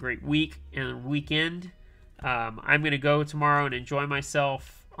hope you have a great week and weekend. I'm going to go tomorrow and enjoy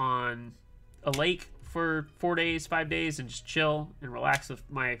myself on a lake for 4 days, 5 days, and just chill and relax with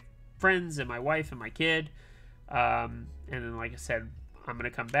my friends and my wife and my kid. And then, like I said, I'm going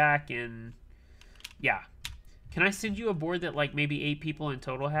to come back and, yeah. Can I send you a board that, like, maybe 8 people in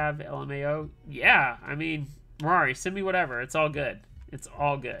total have LMAO? Yeah, I mean, Rory, send me whatever. It's all good. It's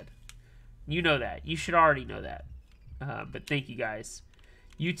all good. You know that. You should already know that. But thank you, guys.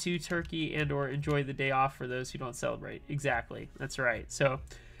 You too, turkey, and or enjoy the day off for those who don't celebrate. Exactly. That's right. So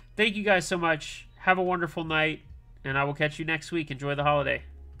thank you guys so much. Have a wonderful night, and I will catch you next week. Enjoy the holiday.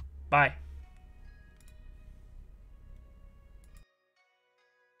 Bye.